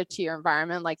sensitive to your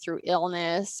environment, like through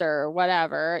illness or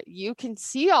whatever, you can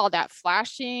see all that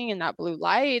flashing and that blue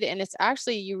light. And it's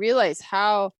actually, you realize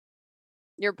how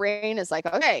your brain is like,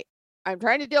 okay, I'm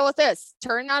trying to deal with this.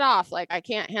 Turn that off. Like I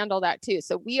can't handle that too.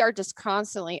 So we are just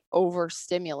constantly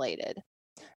overstimulated.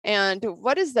 And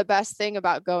what is the best thing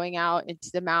about going out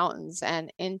into the mountains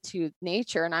and into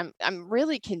nature? And I'm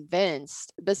really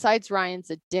convinced, besides Ryan's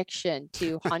addiction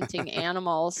to hunting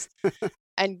animals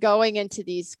and going into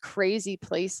these crazy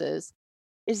places,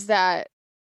 is that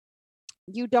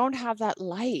you don't have that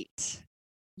light.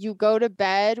 You go to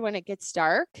bed when it gets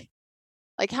dark.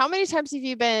 Like how many times have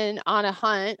you been on a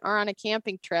hunt or on a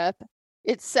camping trip?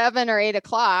 It's 7 or 8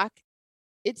 o'clock.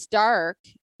 It's dark.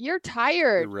 You're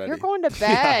tired. You're going to bed.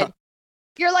 Yeah.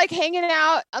 You're like hanging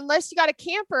out, unless you got a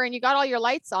camper and you got all your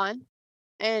lights on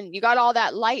and you got all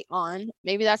that light on.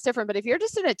 Maybe that's different. But if you're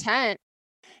just in a tent,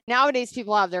 nowadays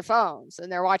people have their phones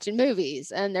and they're watching movies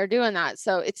and they're doing that.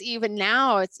 So it's even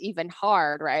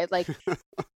hard, right? Like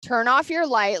turn off your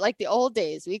light. Like the old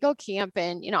days, we go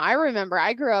camping. You know, I remember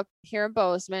I grew up here in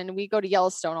Bozeman. We go to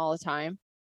Yellowstone all the time.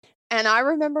 And I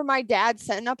remember my dad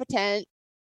setting up a tent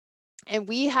and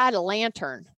we had a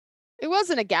lantern. It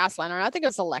wasn't a gas lantern. I think it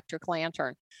was an electric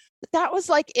lantern. But that was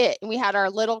like it. And we had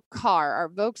our little car, our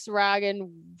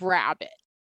Volkswagen Rabbit.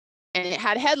 And it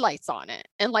had headlights on it.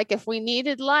 And like, if we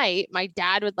needed light, my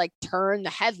dad would like turn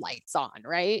the headlights on,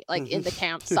 right? Like in the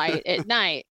campsite at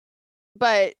night.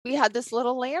 But we had this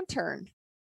little lantern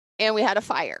and we had a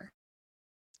fire.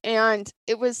 And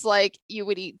it was like, you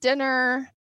would eat dinner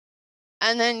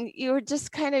and then you would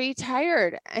just kind of be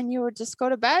tired and you would just go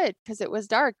to bed because it was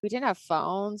dark. We didn't have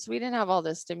phones. We didn't have all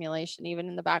this stimulation, even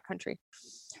in the backcountry.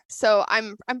 So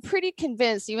I'm pretty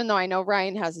convinced, even though I know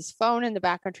Ryan has his phone in the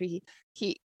backcountry,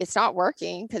 it's not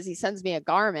working because he sends me a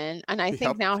Garmin. And I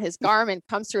think now his Garmin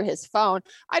comes through his phone.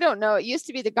 I don't know. It used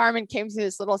to be the Garmin came through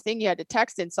this little thing you had to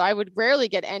text in. So I would rarely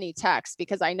get any text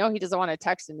because I know he doesn't want to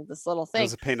text into this little thing. It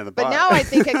was a pain in the butt. But now I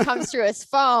think it comes through his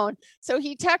phone. So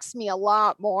he texts me a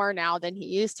lot more now than he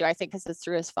used to, I think, because it's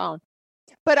through his phone.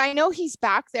 But I know he's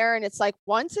back there, and it's like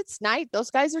once it's night,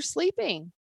 those guys are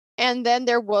sleeping. And then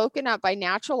they're woken up by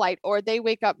natural light, or they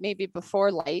wake up maybe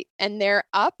before light and they're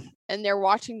up and they're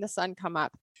watching the sun come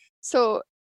up. So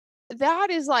that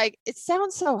is like, it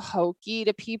sounds so hokey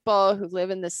to people who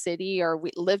live in the city or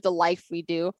we live the life we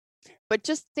do. But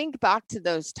just think back to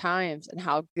those times and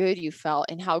how good you felt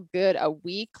and how good a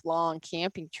week-long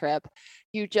camping trip,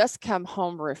 you just come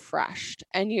home refreshed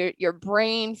and your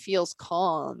brain feels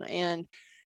calm. And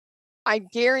I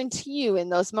guarantee you in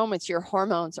those moments, your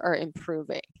hormones are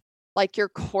improving, like your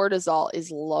cortisol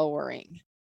is lowering.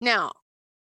 Now,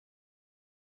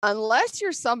 unless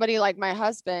you're somebody like my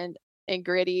husband and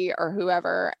Gritty or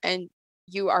whoever, and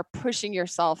you are pushing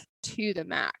yourself to the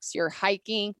max, you're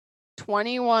hiking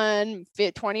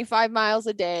 25 miles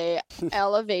a day,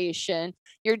 elevation,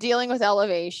 you're dealing with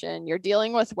elevation, you're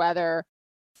dealing with weather,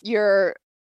 you're,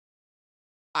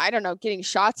 I don't know, getting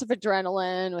shots of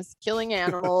adrenaline with killing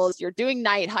animals, you're doing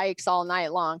night hikes all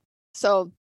night long.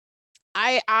 So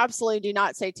I absolutely do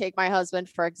not say take my husband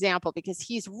for example, because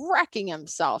he's wrecking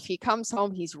himself. He comes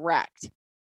home, he's wrecked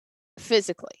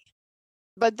physically,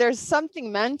 but there's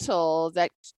something mental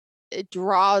that it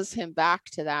draws him back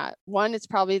to that. One, it's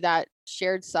probably that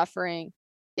shared suffering.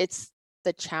 It's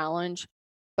the challenge,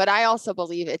 but I also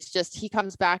believe it's just, he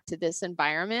comes back to this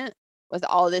environment with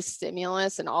all this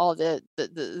stimulus and all the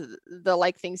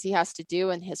like things he has to do,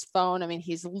 and his phone. I mean,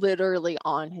 he's literally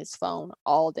on his phone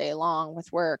all day long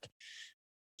with work.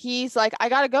 He's like, I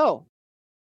gotta go.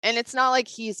 And it's not like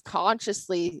he's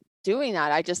consciously doing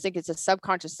that. I just think it's a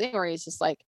subconscious thing where he's just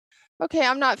like, okay,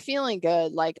 I'm not feeling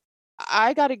good. Like,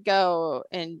 I got to go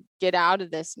and get out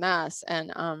of this mess.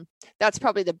 And that's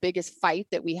probably the biggest fight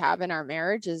that we have in our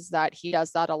marriage, is that he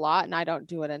does that a lot and I don't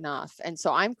do it enough. And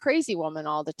so I'm crazy woman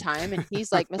all the time. And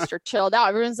he's like, Mr. Chilled Out.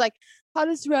 Everyone's like, how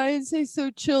does Ryan say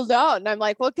so chilled out? And I'm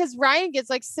like, well, because Ryan gets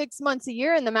like 6 months a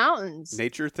year in the mountains.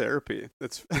 Nature therapy.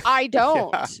 That's I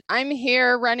don't. Yeah. I'm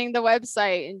here running the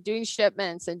website and doing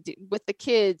shipments and with the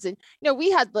kids. And, we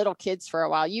had little kids for a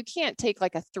while. You can't take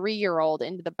like a 3-year-old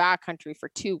into the backcountry for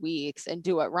 2 weeks and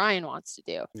do what Ryan wants to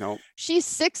do. No. She's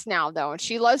 6 now, though, and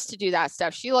she loves to do that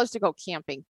stuff. She loves to go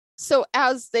camping. So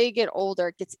as they get older,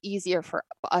 it gets easier for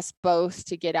us both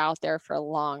to get out there for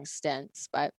long stints.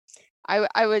 But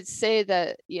I would say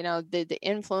that, the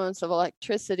influence of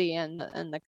electricity and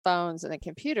the phones and the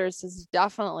computers has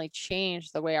definitely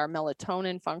changed the way our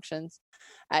melatonin functions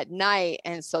at night.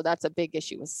 And so that's a big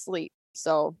issue with sleep.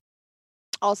 So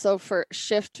also for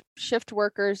shift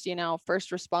workers,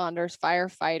 first responders,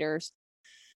 firefighters,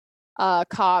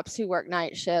 cops who work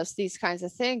night shifts, these kinds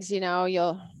of things,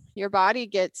 your body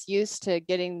gets used to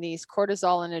getting these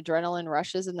cortisol and adrenaline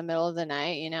rushes in the middle of the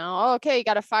night, oh, okay, you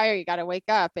got a fire, you got to wake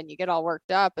up, and you get all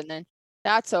worked up, and then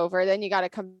that's over. Then you got to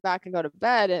come back and go to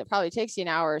bed. And it probably takes you an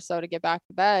hour or so to get back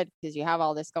to bed because you have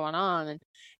all this going on. And,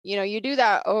 you do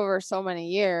that over so many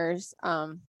years.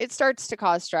 It starts to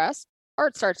cause stress, or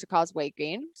it starts to cause weight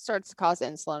gain, starts to cause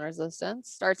insulin resistance,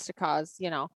 starts to cause,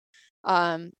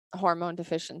 hormone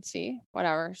deficiency,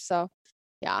 whatever. So,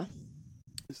 yeah.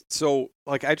 So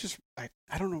like, I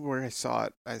don't know where I saw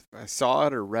it. I saw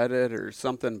it or read it or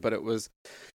something, but it was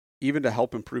even to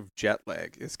help improve jet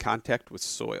lag is contact with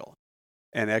soil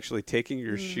and actually taking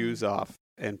your shoes off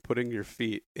and putting your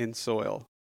feet in soil,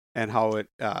 and how it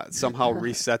somehow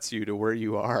resets you to where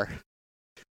you are.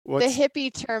 The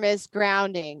hippie term is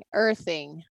grounding,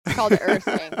 earthing. It's called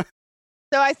earthing.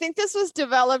 So I think this was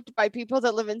developed by people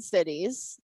that live in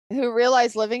cities who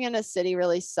realize living in a city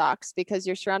really sucks because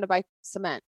you're surrounded by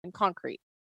cement and concrete.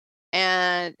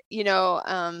 And,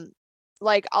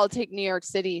 like I'll take New York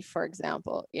City, for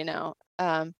example,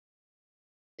 New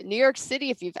York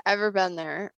City, if you've ever been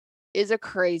there, is a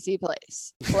crazy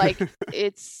place. Like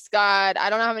it's got, I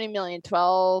don't know how many million,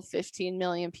 12, 15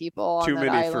 million people on Too that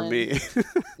many island. for me.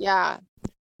 Yeah.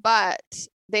 But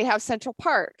they have Central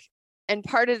Park. And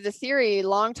part of the theory,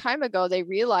 long time ago, they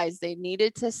realized they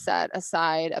needed to set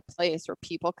aside a place where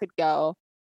people could go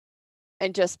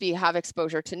and just have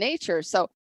exposure to nature. So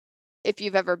if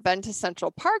you've ever been to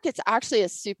Central Park, it's actually a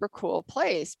super cool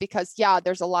place because, yeah,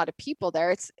 there's a lot of people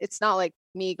there. It's not like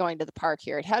me going to the park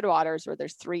here at Headwaters where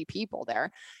there's 3 people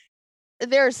there.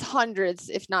 There's hundreds,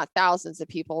 if not thousands of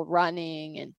people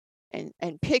running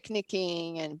and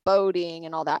picnicking and boating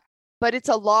and all that. But it's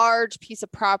a large piece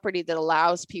of property that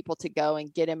allows people to go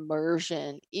and get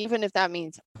immersion, even if that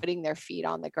means putting their feet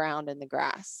on the ground in the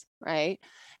grass, right?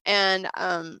 And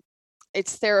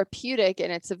it's therapeutic,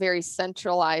 and it's a very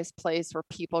centralized place where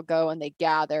people go and they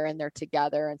gather and they're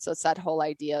together. And so it's that whole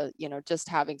idea, just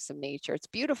having some nature. It's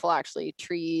beautiful, actually,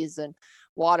 trees and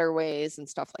waterways and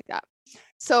stuff like that.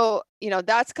 So,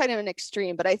 that's kind of an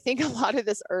extreme, but I think a lot of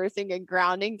this earthing and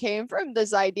grounding came from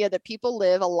this idea that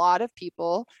a lot of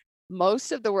people,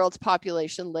 most of the world's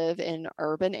population live in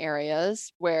urban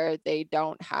areas where they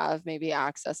don't have maybe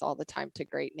access all the time to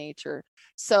great nature.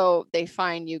 So they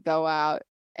find you go out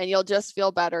and you'll just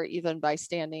feel better even by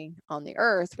standing on the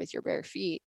earth with your bare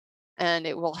feet. And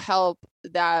it will help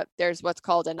that there's what's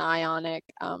called an ionic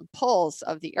pulse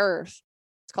of the earth.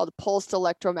 It's called pulsed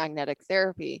electromagnetic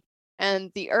therapy.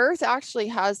 And the earth actually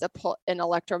has an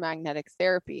electromagnetic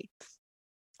therapy.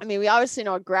 I mean, we obviously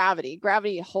know gravity.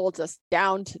 Gravity holds us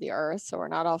down to the earth, so we're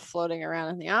not all floating around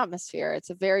in the atmosphere. It's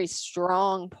a very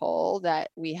strong pull that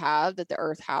we have, that the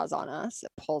earth has on us.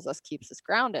 It pulls us, keeps us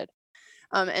grounded.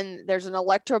 And there's an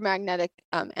electromagnetic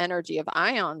energy of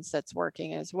ions that's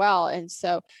working as well. And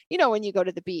so, when you go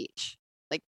to the beach,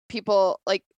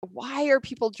 why are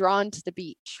people drawn to the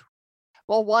beach?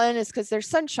 Well, one is because there's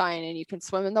sunshine and you can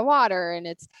swim in the water,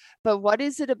 but what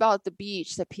is it about the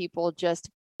beach that people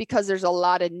because there's a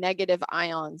lot of negative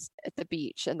ions at the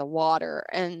beach and the water,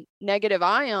 and negative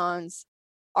ions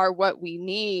are what we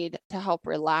need to help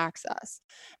relax us.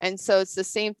 And so it's the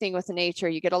same thing with nature.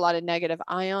 You get a lot of negative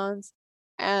ions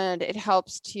and it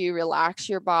helps to relax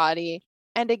your body.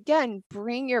 And again,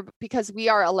 because we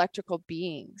are electrical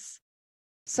beings.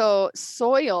 So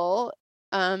soil,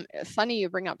 funny you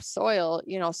bring up soil.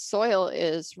 Soil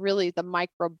is really the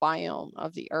microbiome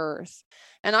of the earth.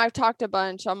 And I've talked a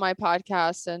bunch on my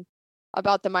podcast and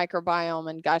about the microbiome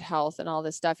and gut health and all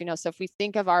this stuff. So if we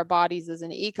think of our bodies as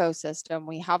an ecosystem,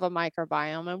 we have a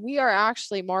microbiome, and we are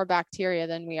actually more bacteria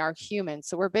than we are humans.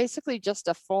 So we're basically just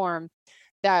a form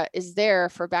that is there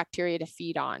for bacteria to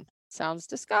feed on. Sounds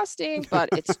disgusting, but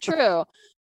it's true.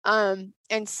 And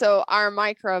so our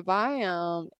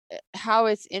microbiome, how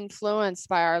it's influenced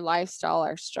by our lifestyle,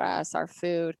 our stress, our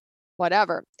food,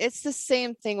 whatever. It's the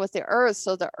same thing with the earth.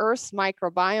 So the earth's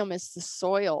microbiome is the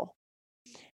soil.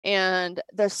 And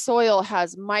the soil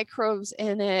has microbes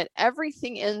in it.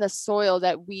 Everything in the soil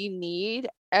that we need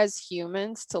as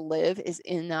humans to live is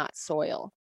in that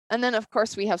soil. And then, of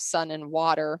course, we have sun and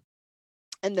water.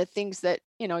 And the things that,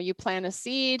 you plant a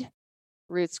seed,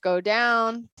 roots go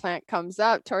down, plant comes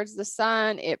up towards the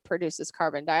sun, it produces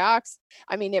carbon dioxide.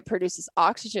 It produces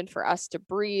oxygen for us to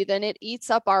breathe, and it eats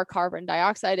up our carbon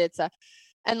dioxide.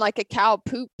 And like a cow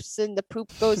poops and the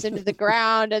poop goes into the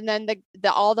ground, and then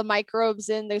all the microbes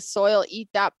in the soil eat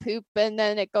that poop, and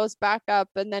then it goes back up,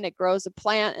 and then it grows a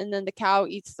plant, and then the cow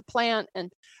eats the plant.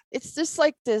 And it's just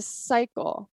like this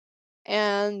cycle.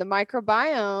 And the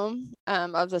microbiome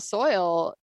of the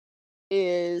soil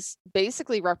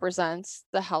basically represents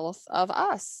the health of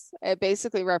us. It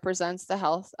basically represents the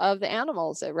health of the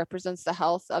animals. It represents the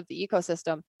health of the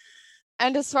ecosystem.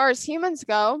 And as far as humans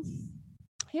go,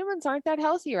 humans aren't that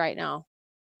healthy right now,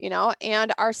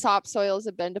 and our topsoils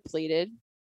have been depleted.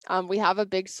 We have a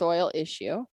big soil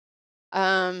issue.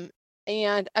 And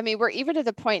we're even to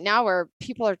the point now where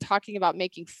people are talking about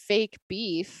making fake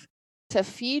beef to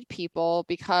feed people,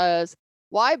 because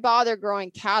why bother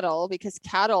growing cattle? Because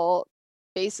cattle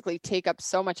basically take up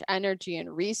so much energy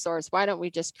and resource. Why don't we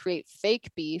just create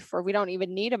fake beef, or we don't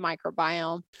even need a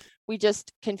microbiome? We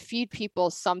just can feed people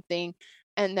something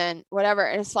and then whatever.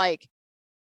 And it's like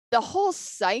the whole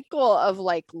cycle of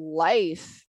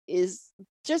life is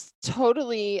just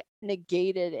totally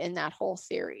negated in that whole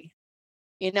theory.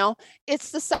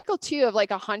 It's the cycle too of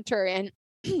a hunter. And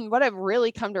what I've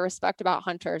really come to respect about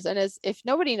hunters, and if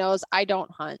nobody knows, I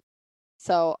don't hunt.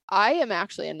 So I am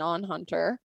actually a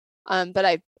non-hunter. But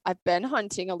I've been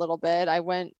hunting a little bit. I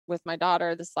went with my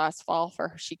daughter this last fall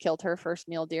she killed her first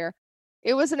mule deer.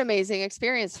 It was an amazing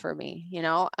experience for me.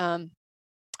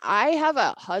 I have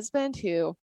a husband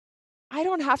who I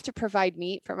don't have to provide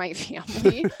meat for my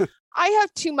family. I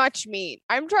have too much meat.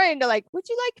 I'm trying to would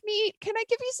you like meat? Can I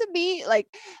give you some meat?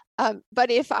 But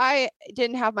if I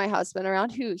didn't have my husband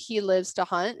around, he lives to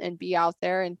hunt and be out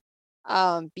there and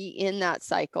be in that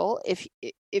cycle.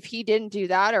 If he didn't do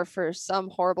that, or for some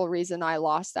horrible reason I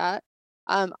lost that,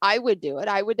 I would do it.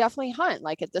 I would definitely hunt.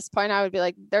 At this point, I would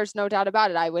be there's no doubt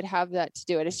about it. I would have that to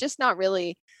do it. It's just not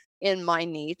really in my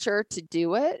nature to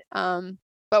do it.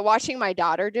 But watching my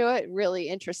daughter do it, really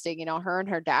interesting. Her and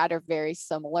her dad are very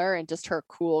similar, and just her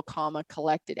cool, calm,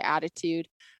 collected attitude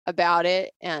about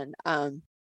it. And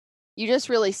you just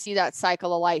really see that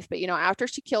cycle of life. But, after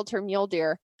she killed her mule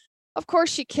deer, of course,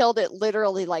 she killed it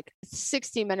literally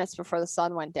 60 minutes before the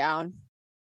sun went down.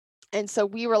 And so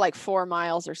we were 4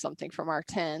 miles or something from our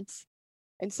tents.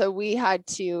 And so we had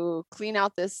to clean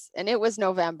out this, and it was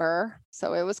November,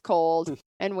 so it was cold.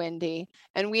 and windy.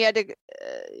 And we had to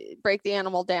break the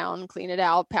animal down, clean it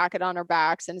out, pack it on our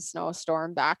backs in a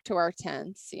snowstorm back to our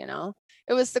tents.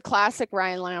 It was the classic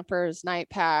Ryan Lampers night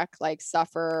pack, like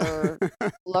suffer,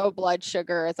 low blood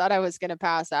sugar. I thought I was going to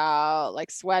pass out,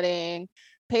 like sweating.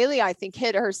 Paley, I think,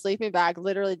 hit her sleeping bag,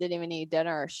 literally didn't even eat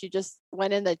dinner. She just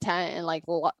went in the tent and like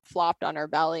flopped on her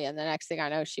belly. And the next thing I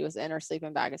know, she was in her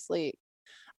sleeping bag asleep.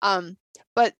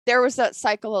 But there was that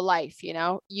cycle of life,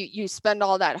 you spend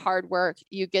all that hard work,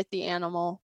 you get the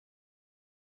animal,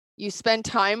 you spend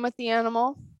time with the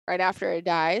animal right after it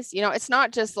dies. It's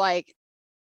not just like,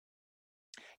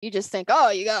 you just think, oh,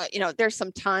 you got, there's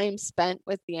some time spent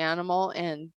with the animal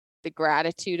and the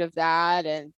gratitude of that.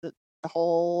 And the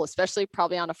whole, especially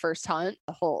probably on a first hunt,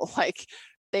 the whole like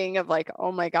thing of like,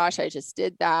 oh my gosh, I just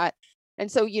did that.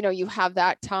 And so, you have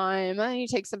that time and you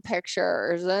take some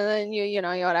pictures and then you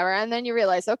whatever. And then you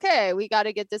realize, okay, we got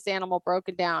to get this animal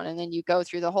broken down. And then you go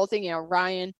through the whole thing,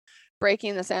 Ryan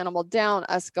breaking this animal down,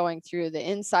 us going through the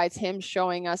insides, him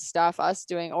showing us stuff, us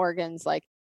doing organs, like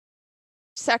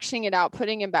sectioning it out,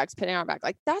 putting in bags, putting it on back.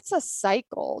 Like that's a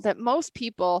cycle that most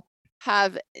people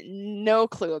have no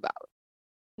clue about.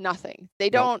 Nothing. They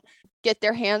don't get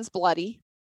their hands bloody.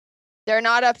 They're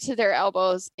not up to their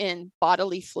elbows in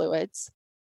bodily fluids,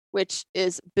 which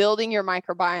is building your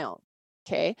microbiome.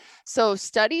 Okay. So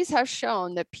studies have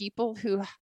shown that people who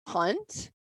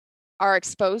hunt are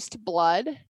exposed to blood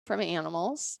from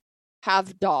animals,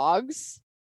 have dogs,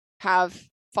 have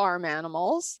farm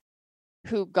animals,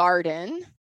 who garden,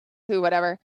 who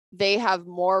whatever, they have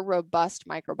more robust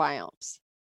microbiomes.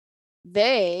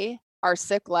 They are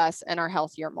sick less and are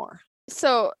healthier more.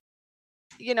 So,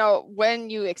 when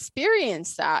you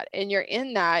experience that and you're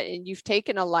in that and you've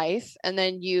taken a life and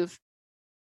then you've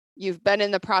been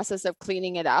in the process of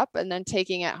cleaning it up and then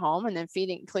taking it home and then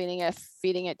feeding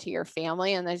it to your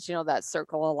family. And there's, that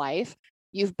circle of life.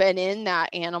 You've been in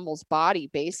that animal's body,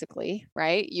 basically,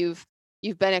 right? You've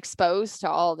been exposed to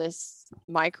all this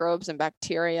microbes and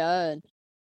bacteria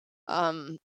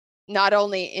and, not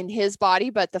only in his body,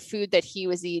 but the food that he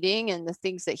was eating and the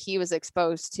things that he was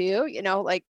exposed to,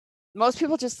 like most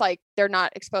people just like, they're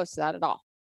not exposed to that at all.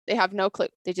 They have no clue.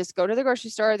 They just go to the grocery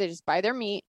store, they just buy their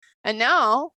meat. And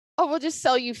now, we'll just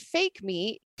sell you fake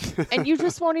meat and you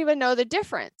just won't even know the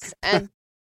difference. And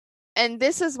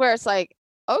this is where it's like,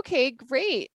 okay,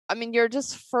 great. I mean, you're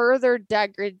just further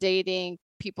degrading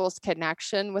people's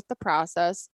connection with the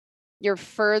process. You're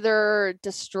further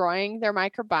destroying their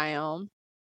microbiome.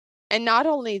 And not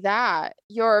only that,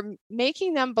 you're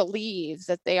making them believe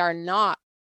that they are not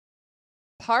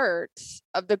part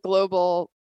of the global,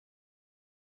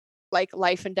 like,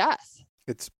 life and death.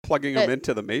 It's plugging them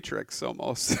into the matrix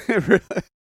almost.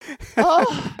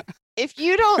 Oh, if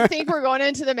you don't think we're going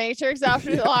into the matrix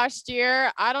after the last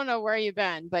year, I don't know where you've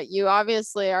been, but you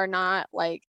obviously are not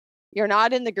you're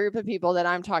not in the group of people that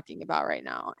I'm talking about right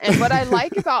now. And what I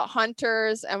like about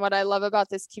hunters and what I love about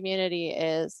this community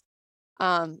is,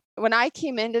 when I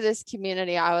came into this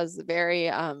community, I was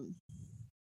very, I'm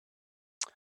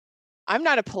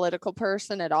not a political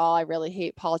person at all. I really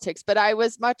hate politics, but I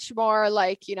was much more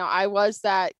like, I was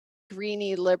that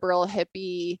greeny liberal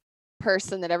hippie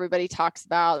person that everybody talks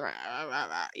about,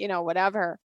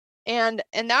 whatever. And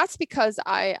that's because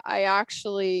I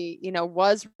actually,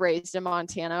 was raised in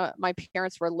Montana. My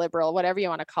parents were liberal, whatever you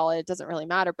want to call it. It doesn't really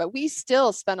matter, but we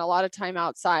still spent a lot of time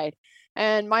outside.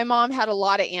 And my mom had a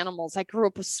lot of animals. I grew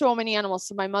up with so many animals.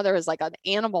 So my mother is like an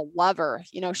animal lover.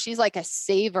 She's like a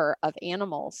saver of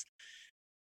animals.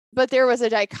 But there was a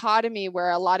dichotomy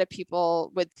where a lot of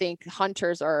people would think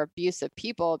hunters are abusive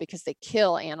people because they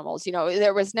kill animals.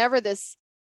 There was never this,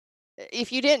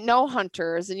 if you didn't know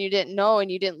hunters and you didn't know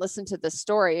and you didn't listen to the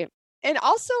story. And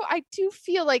also, I do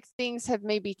feel like things have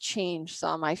maybe changed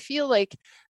some. I feel like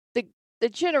the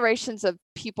generations of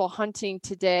people hunting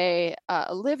today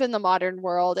live in the modern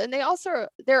world, and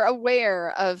they're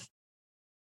aware of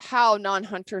how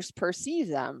non-hunters perceive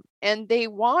them, and they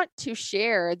want to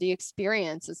share the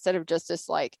experience instead of just this,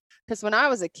 like, because when I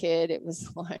was a kid, it was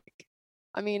like,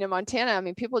 in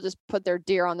Montana, people just put their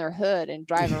deer on their hood and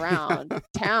drive around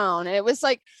town, and it was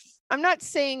like, I'm not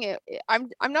saying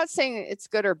it's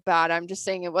good or bad. I'm just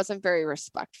saying it wasn't very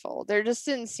respectful. There just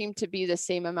didn't seem to be the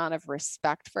same amount of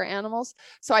respect for animals.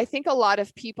 So I think a lot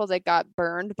of people that got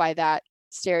burned by that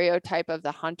stereotype of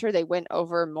the hunter, they went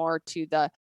over more to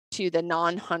the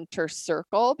non-hunter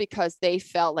circle because they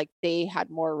felt like they had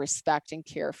more respect and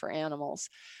care for animals,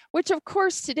 which of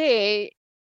course today,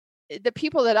 the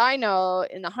people that I know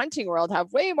in the hunting world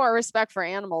have way more respect for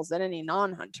animals than any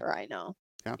non-hunter I know.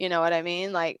 Yeah. You know what I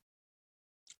mean? Like,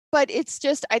 but it's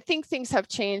just, I think things have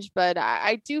changed, but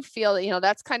I do feel that,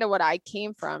 that's kind of what I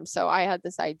came from. So I had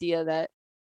this idea that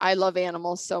I love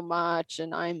animals so much,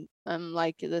 and I'm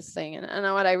like this thing.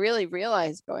 And what I really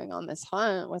realized going on this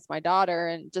hunt with my daughter,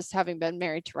 and just having been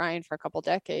married to Ryan for a couple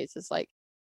decades, is like,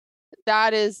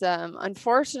 that is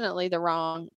unfortunately the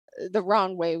wrong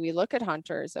way we look at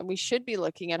hunters. And we should be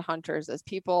looking at hunters as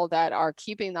people that are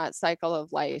keeping that cycle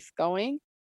of life going,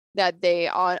 that they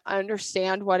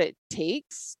understand what it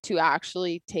takes to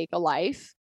actually take a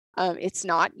life. It's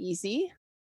not easy.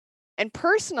 And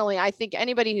personally, I think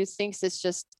anybody who thinks it's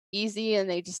just easy and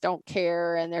they just don't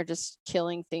care and they're just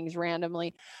killing things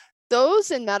randomly, those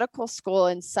in medical school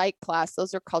and psych class,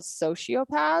 those are called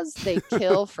sociopaths. They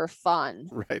kill for fun.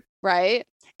 Right.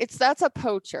 That's a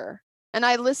poacher. And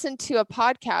I listened to a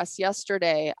podcast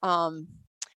yesterday.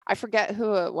 I forget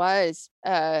who it was.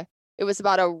 It was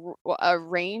about a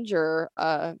ranger,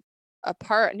 not a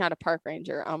park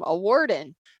ranger, a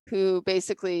warden, who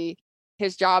basically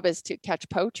his job is to catch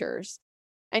poachers.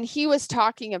 And he was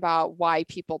talking about why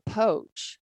people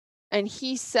poach. And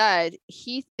he said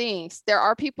he thinks there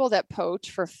are people that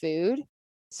poach for food.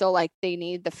 So like they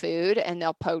need the food and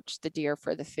they'll poach the deer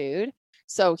for the food.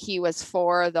 So he was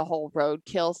for the whole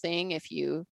roadkill thing. If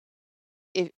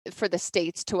for the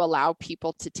states to allow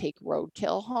people to take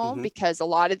roadkill home, because a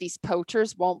lot of these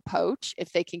poachers won't poach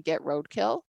if they can get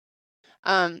roadkill.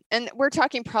 And we're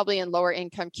talking probably in lower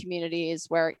income communities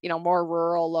where, more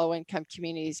rural, low income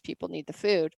communities, people need the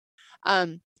food.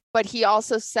 But he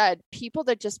also said people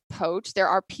that just poach, there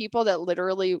are people that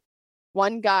literally,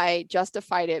 one guy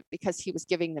justified it because he was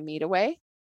giving the meat away.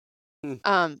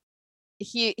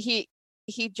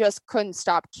 He just couldn't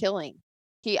stop killing.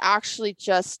 He actually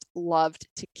just loved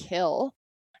to kill.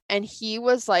 And he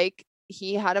was like,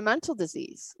 he had a mental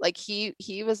disease. Like he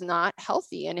was not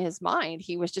healthy in his mind.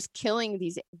 He was just killing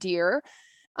these deer.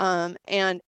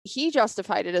 And he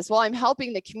justified it as, well, I'm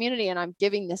helping the community and I'm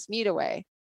giving this meat away.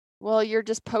 Well, you're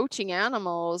just poaching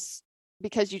animals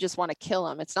because you just want to kill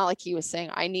them. It's not like he was saying,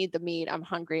 I need the meat. I'm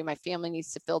hungry. My family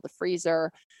needs to fill the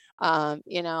freezer. And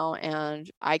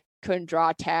I couldn't draw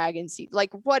a tag and see,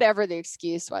 like, whatever the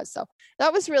excuse was. So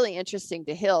that was really interesting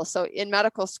to Hill. So in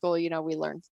medical school, we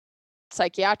learned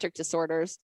psychiatric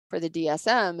disorders for the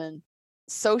DSM, and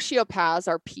sociopaths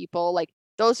are people like,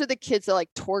 those are the kids that like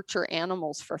torture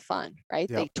animals for fun, right?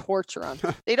 Yep. They torture them.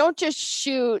 They don't just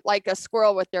shoot like a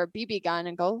squirrel with their BB gun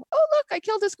and go, oh, look, I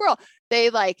killed a squirrel. They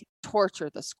like torture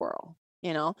the squirrel,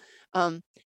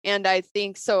 and I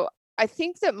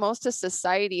think that most of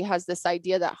society has this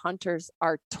idea that hunters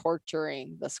are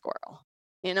torturing the squirrel.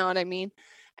 You know what I mean?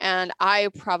 And I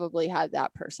probably had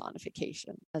that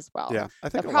personification as well. Yeah, I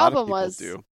think a lot of people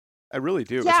do. I really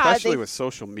do, especially with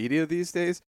social media these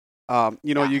days.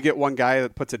 You get one guy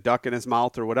that puts a duck in his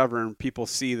mouth or whatever, and people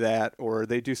see that, or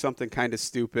they do something kind of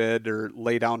stupid or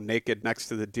lay down naked next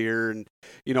to the deer. And,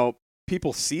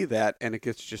 people see that and it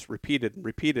gets just repeated and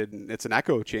repeated, and it's an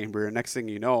echo chamber. And next thing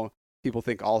you know, people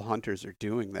think all hunters are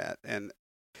doing that. And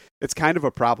it's kind of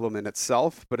a problem in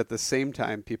itself, but at the same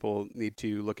time, people need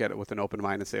to look at it with an open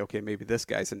mind and say, okay, maybe this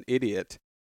guy's an idiot.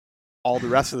 All the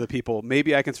rest of the people,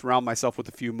 maybe I can surround myself with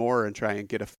a few more and try and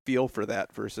get a feel for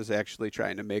that versus actually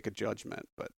trying to make a judgment.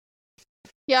 But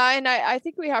yeah, and I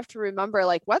think we have to remember,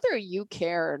 like, whether you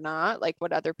care or not, like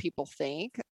what other people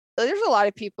think, there's a lot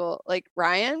of people like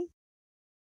Ryan,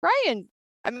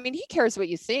 I mean, he cares what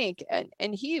you think,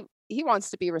 and he wants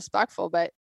to be respectful,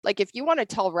 but like, if you want to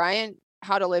tell Ryan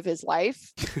how to live his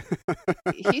life,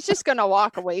 he's just going to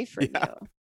walk away from you.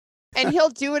 And he'll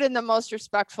do it in the most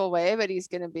respectful way, but he's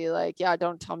going to be like, yeah,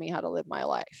 don't tell me how to live my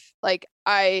life. Like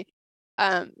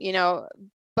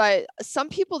but some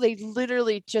people, they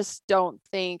literally just don't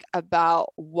think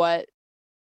about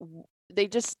they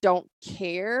just don't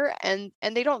care, and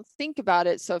they don't think about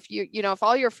it. So if if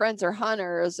all your friends are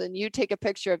hunters and you take a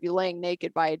picture of you laying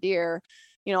naked by a deer,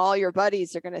 all your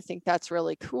buddies are going to think that's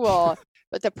really cool.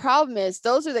 But the problem is,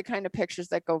 those are the kind of pictures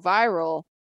that go viral.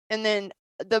 And then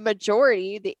the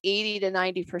majority, the 80 to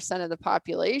 90% of the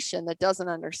population that doesn't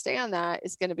understand that,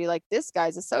 is going to be like, this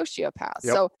guy's a sociopath.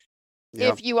 Yep. So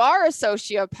if you are a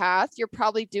sociopath, you're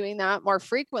probably doing that more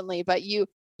frequently, but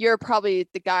you're probably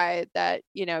the guy that,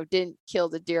 didn't kill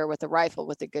the deer with a rifle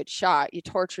with a good shot. You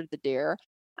tortured the deer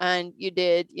and you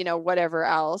did, whatever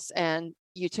else. And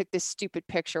you took this stupid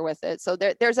picture with it. So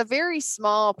there's a very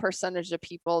small percentage of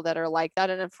people that are like that.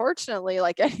 And unfortunately,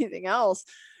 like anything else,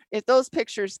 if those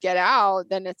pictures get out,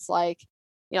 then it's like,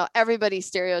 everybody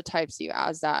stereotypes you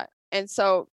as that. And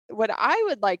so what I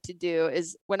would like to do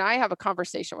is, when I have a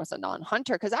conversation with a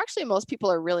non-hunter, because actually most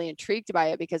people are really intrigued by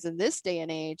it, because in this day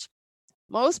and age,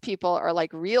 most people are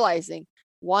like realizing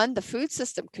one, the food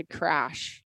system could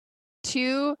crash.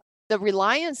 Two, the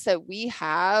reliance that we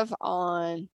have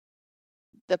on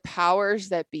the powers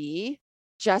that be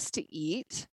just to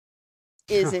eat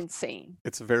is insane.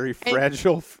 It's a very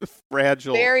fragile,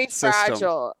 Very system.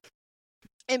 fragile.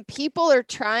 And people are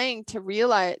starting to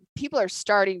realize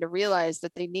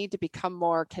that they need to become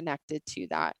more connected to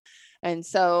that. And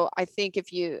so I think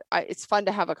it's fun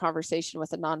to have a conversation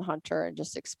with a non-hunter and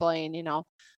just explain,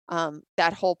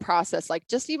 that whole process, like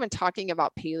just even talking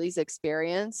about Paley's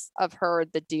experience of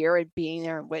the deer and being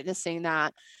there and witnessing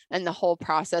that and the whole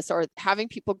process, or having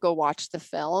people go watch the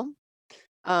film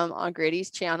on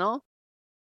Grady's channel.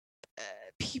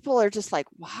 People are just like,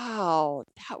 wow,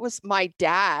 that was my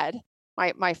dad,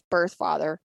 my birth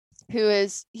father,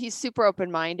 he's super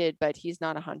open-minded, but he's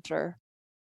not a hunter.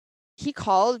 He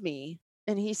called me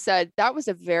and he said, that was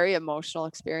a very emotional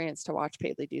experience to watch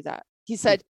Paley do that. He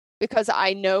said, because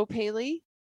I know Paley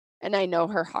and I know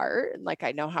her heart, and like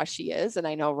I know how she is, and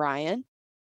I know Ryan,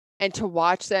 and to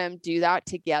watch them do that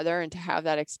together and to have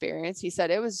that experience, he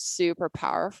said, it was super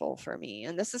powerful for me.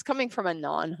 And this is coming from a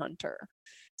non-hunter.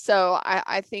 So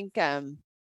I think we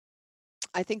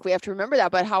have to remember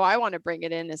that. But how I want to bring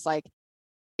it in is like,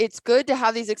 it's good to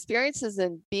have these experiences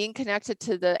and being connected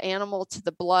to the animal, to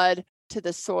the blood, to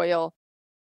the soil.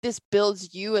 This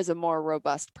builds you as a more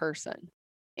robust person,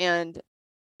 and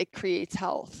it creates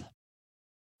health.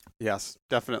 Yes,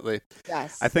 definitely.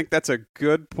 Yes. I think that's a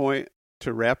good point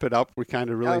to wrap it up. We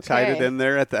kind of really tied it in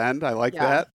there at the end. I like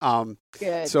that.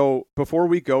 Good. So before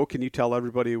we go, can you tell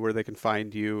everybody where they can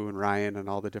find you and Ryan and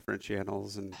all the different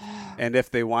channels, and if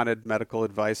they wanted medical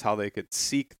advice, how they could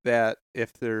seek that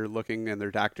if they're looking and their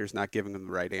doctor's not giving them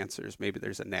the right answers? Maybe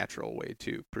there's a natural way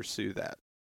to pursue that.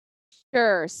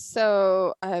 Sure.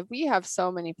 So we have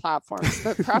so many platforms,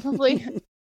 but probably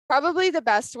the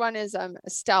best one is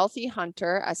Stealthy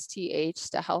Hunter,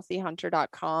 STH,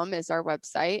 healthyhunter.com is our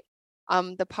website.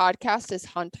 The podcast is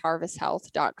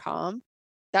huntharvesthealth.com.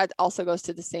 That also goes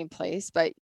to the same place,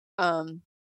 but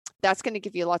that's going to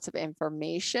give you lots of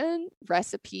information,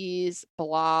 recipes,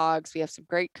 blogs. We have some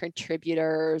great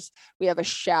contributors. We have a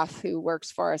chef who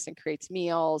works for us and creates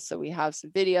meals. So we have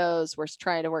some videos. We're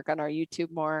trying to work on our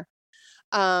YouTube more.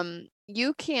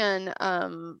 You can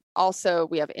also,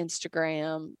 we have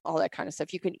Instagram, all that kind of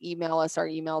stuff. You can email us. Our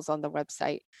email's on the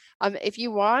website.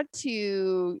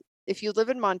 If you live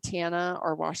in Montana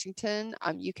or Washington,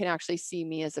 you can actually see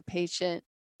me as a patient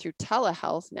through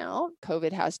telehealth now.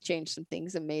 COVID has changed some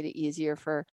things and made it easier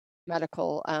for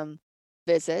medical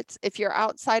visits. If you're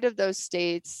outside of those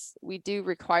states, we do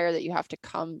require that you have to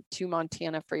come to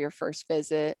Montana for your first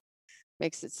visit.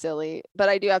 Makes it silly, but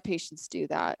I do have patients do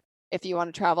that if you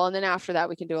want to travel. And then after that,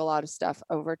 we can do a lot of stuff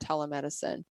over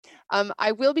telemedicine.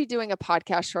 I will be doing a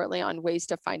podcast shortly on ways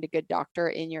to find a good doctor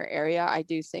in your area. I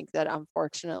do think that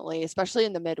unfortunately, especially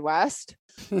in the Midwest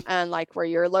and like where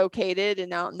you're located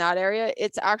and out in that area,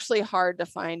 it's actually hard to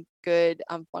find good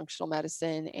functional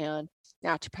medicine and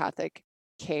naturopathic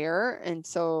care. And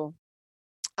so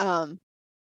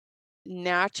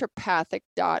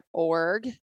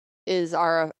naturopathic.org is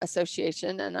our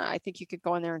association. And I think you could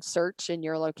go in there and search in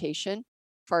your location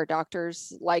for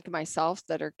doctors like myself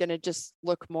that are going to just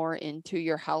look more into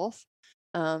your health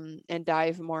and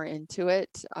dive more into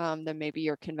it than maybe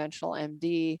your conventional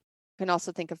MD. You can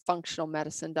also think of functional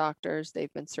medicine doctors.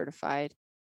 They've been certified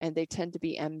and they tend to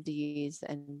be MDs,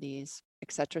 NDs,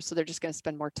 etc. So they're just going to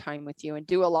spend more time with you and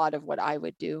do a lot of what I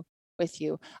would do with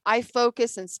you. I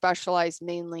focus and specialize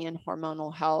mainly in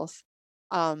hormonal health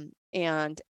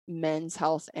and men's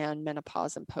health and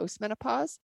menopause and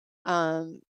postmenopause.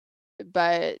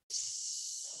 But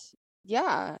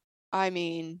yeah, I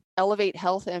mean,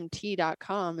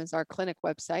 elevatehealthmt.com is our clinic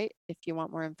website if you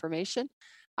want more information.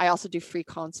 I also do free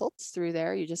consults through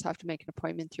there. You just have to make an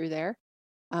appointment through there.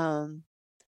 And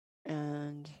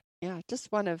yeah,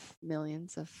 just one of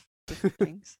millions of different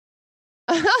things.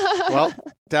 Well,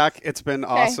 Doc, it's been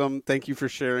awesome. Thank you for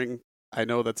sharing. I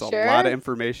know that's a lot of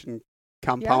information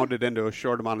compounded into a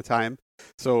short amount of time.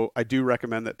 So I do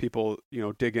recommend that people,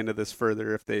 dig into this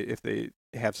further if they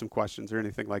have some questions or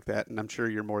anything like that. And I'm sure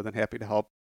you're more than happy to help.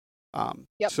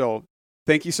 So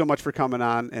thank you so much for coming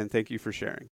on, and thank you for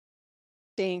sharing.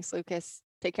 Thanks, Lucas.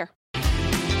 Take care.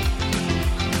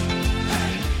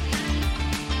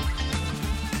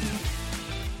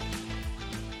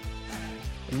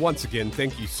 And once again,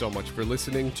 thank you so much for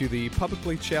listening to the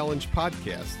Publicly Challenged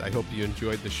podcast. I hope you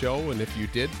enjoyed the show, and if you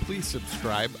did, please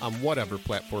subscribe on whatever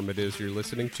platform it is you're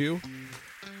listening to.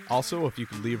 Also, if you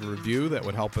could leave a review, that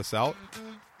would help us out.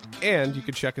 And you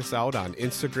can check us out on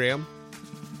Instagram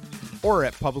or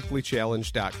at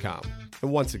publiclychallenged.com.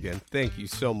 And once again, thank you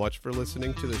so much for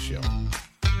listening to the show.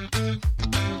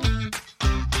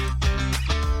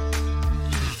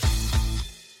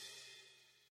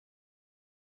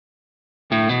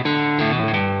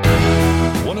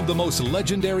 One of the most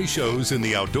legendary shows in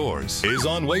the outdoors is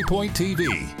on Waypoint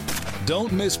TV.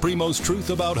 Don't miss Primo's Truth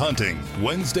About Hunting,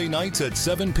 Wednesday nights at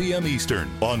 7 p.m. Eastern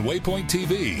on Waypoint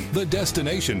TV, the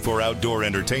destination for outdoor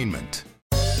entertainment.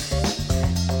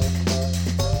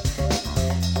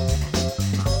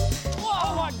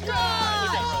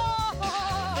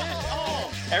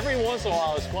 Every once in a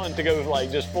while, it's fun to go like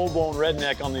just full-blown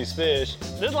redneck on these fish.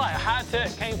 This is like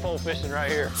high-tech cane pole fishing right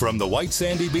here. From the white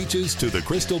sandy beaches to the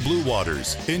crystal blue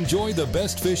waters, enjoy the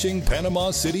best fishing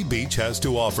Panama City Beach has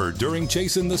to offer during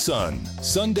Chasing the Sun.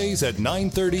 Sundays at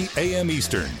 9:30 a.m.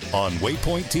 Eastern on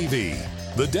Waypoint TV,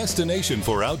 the destination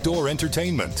for outdoor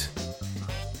entertainment.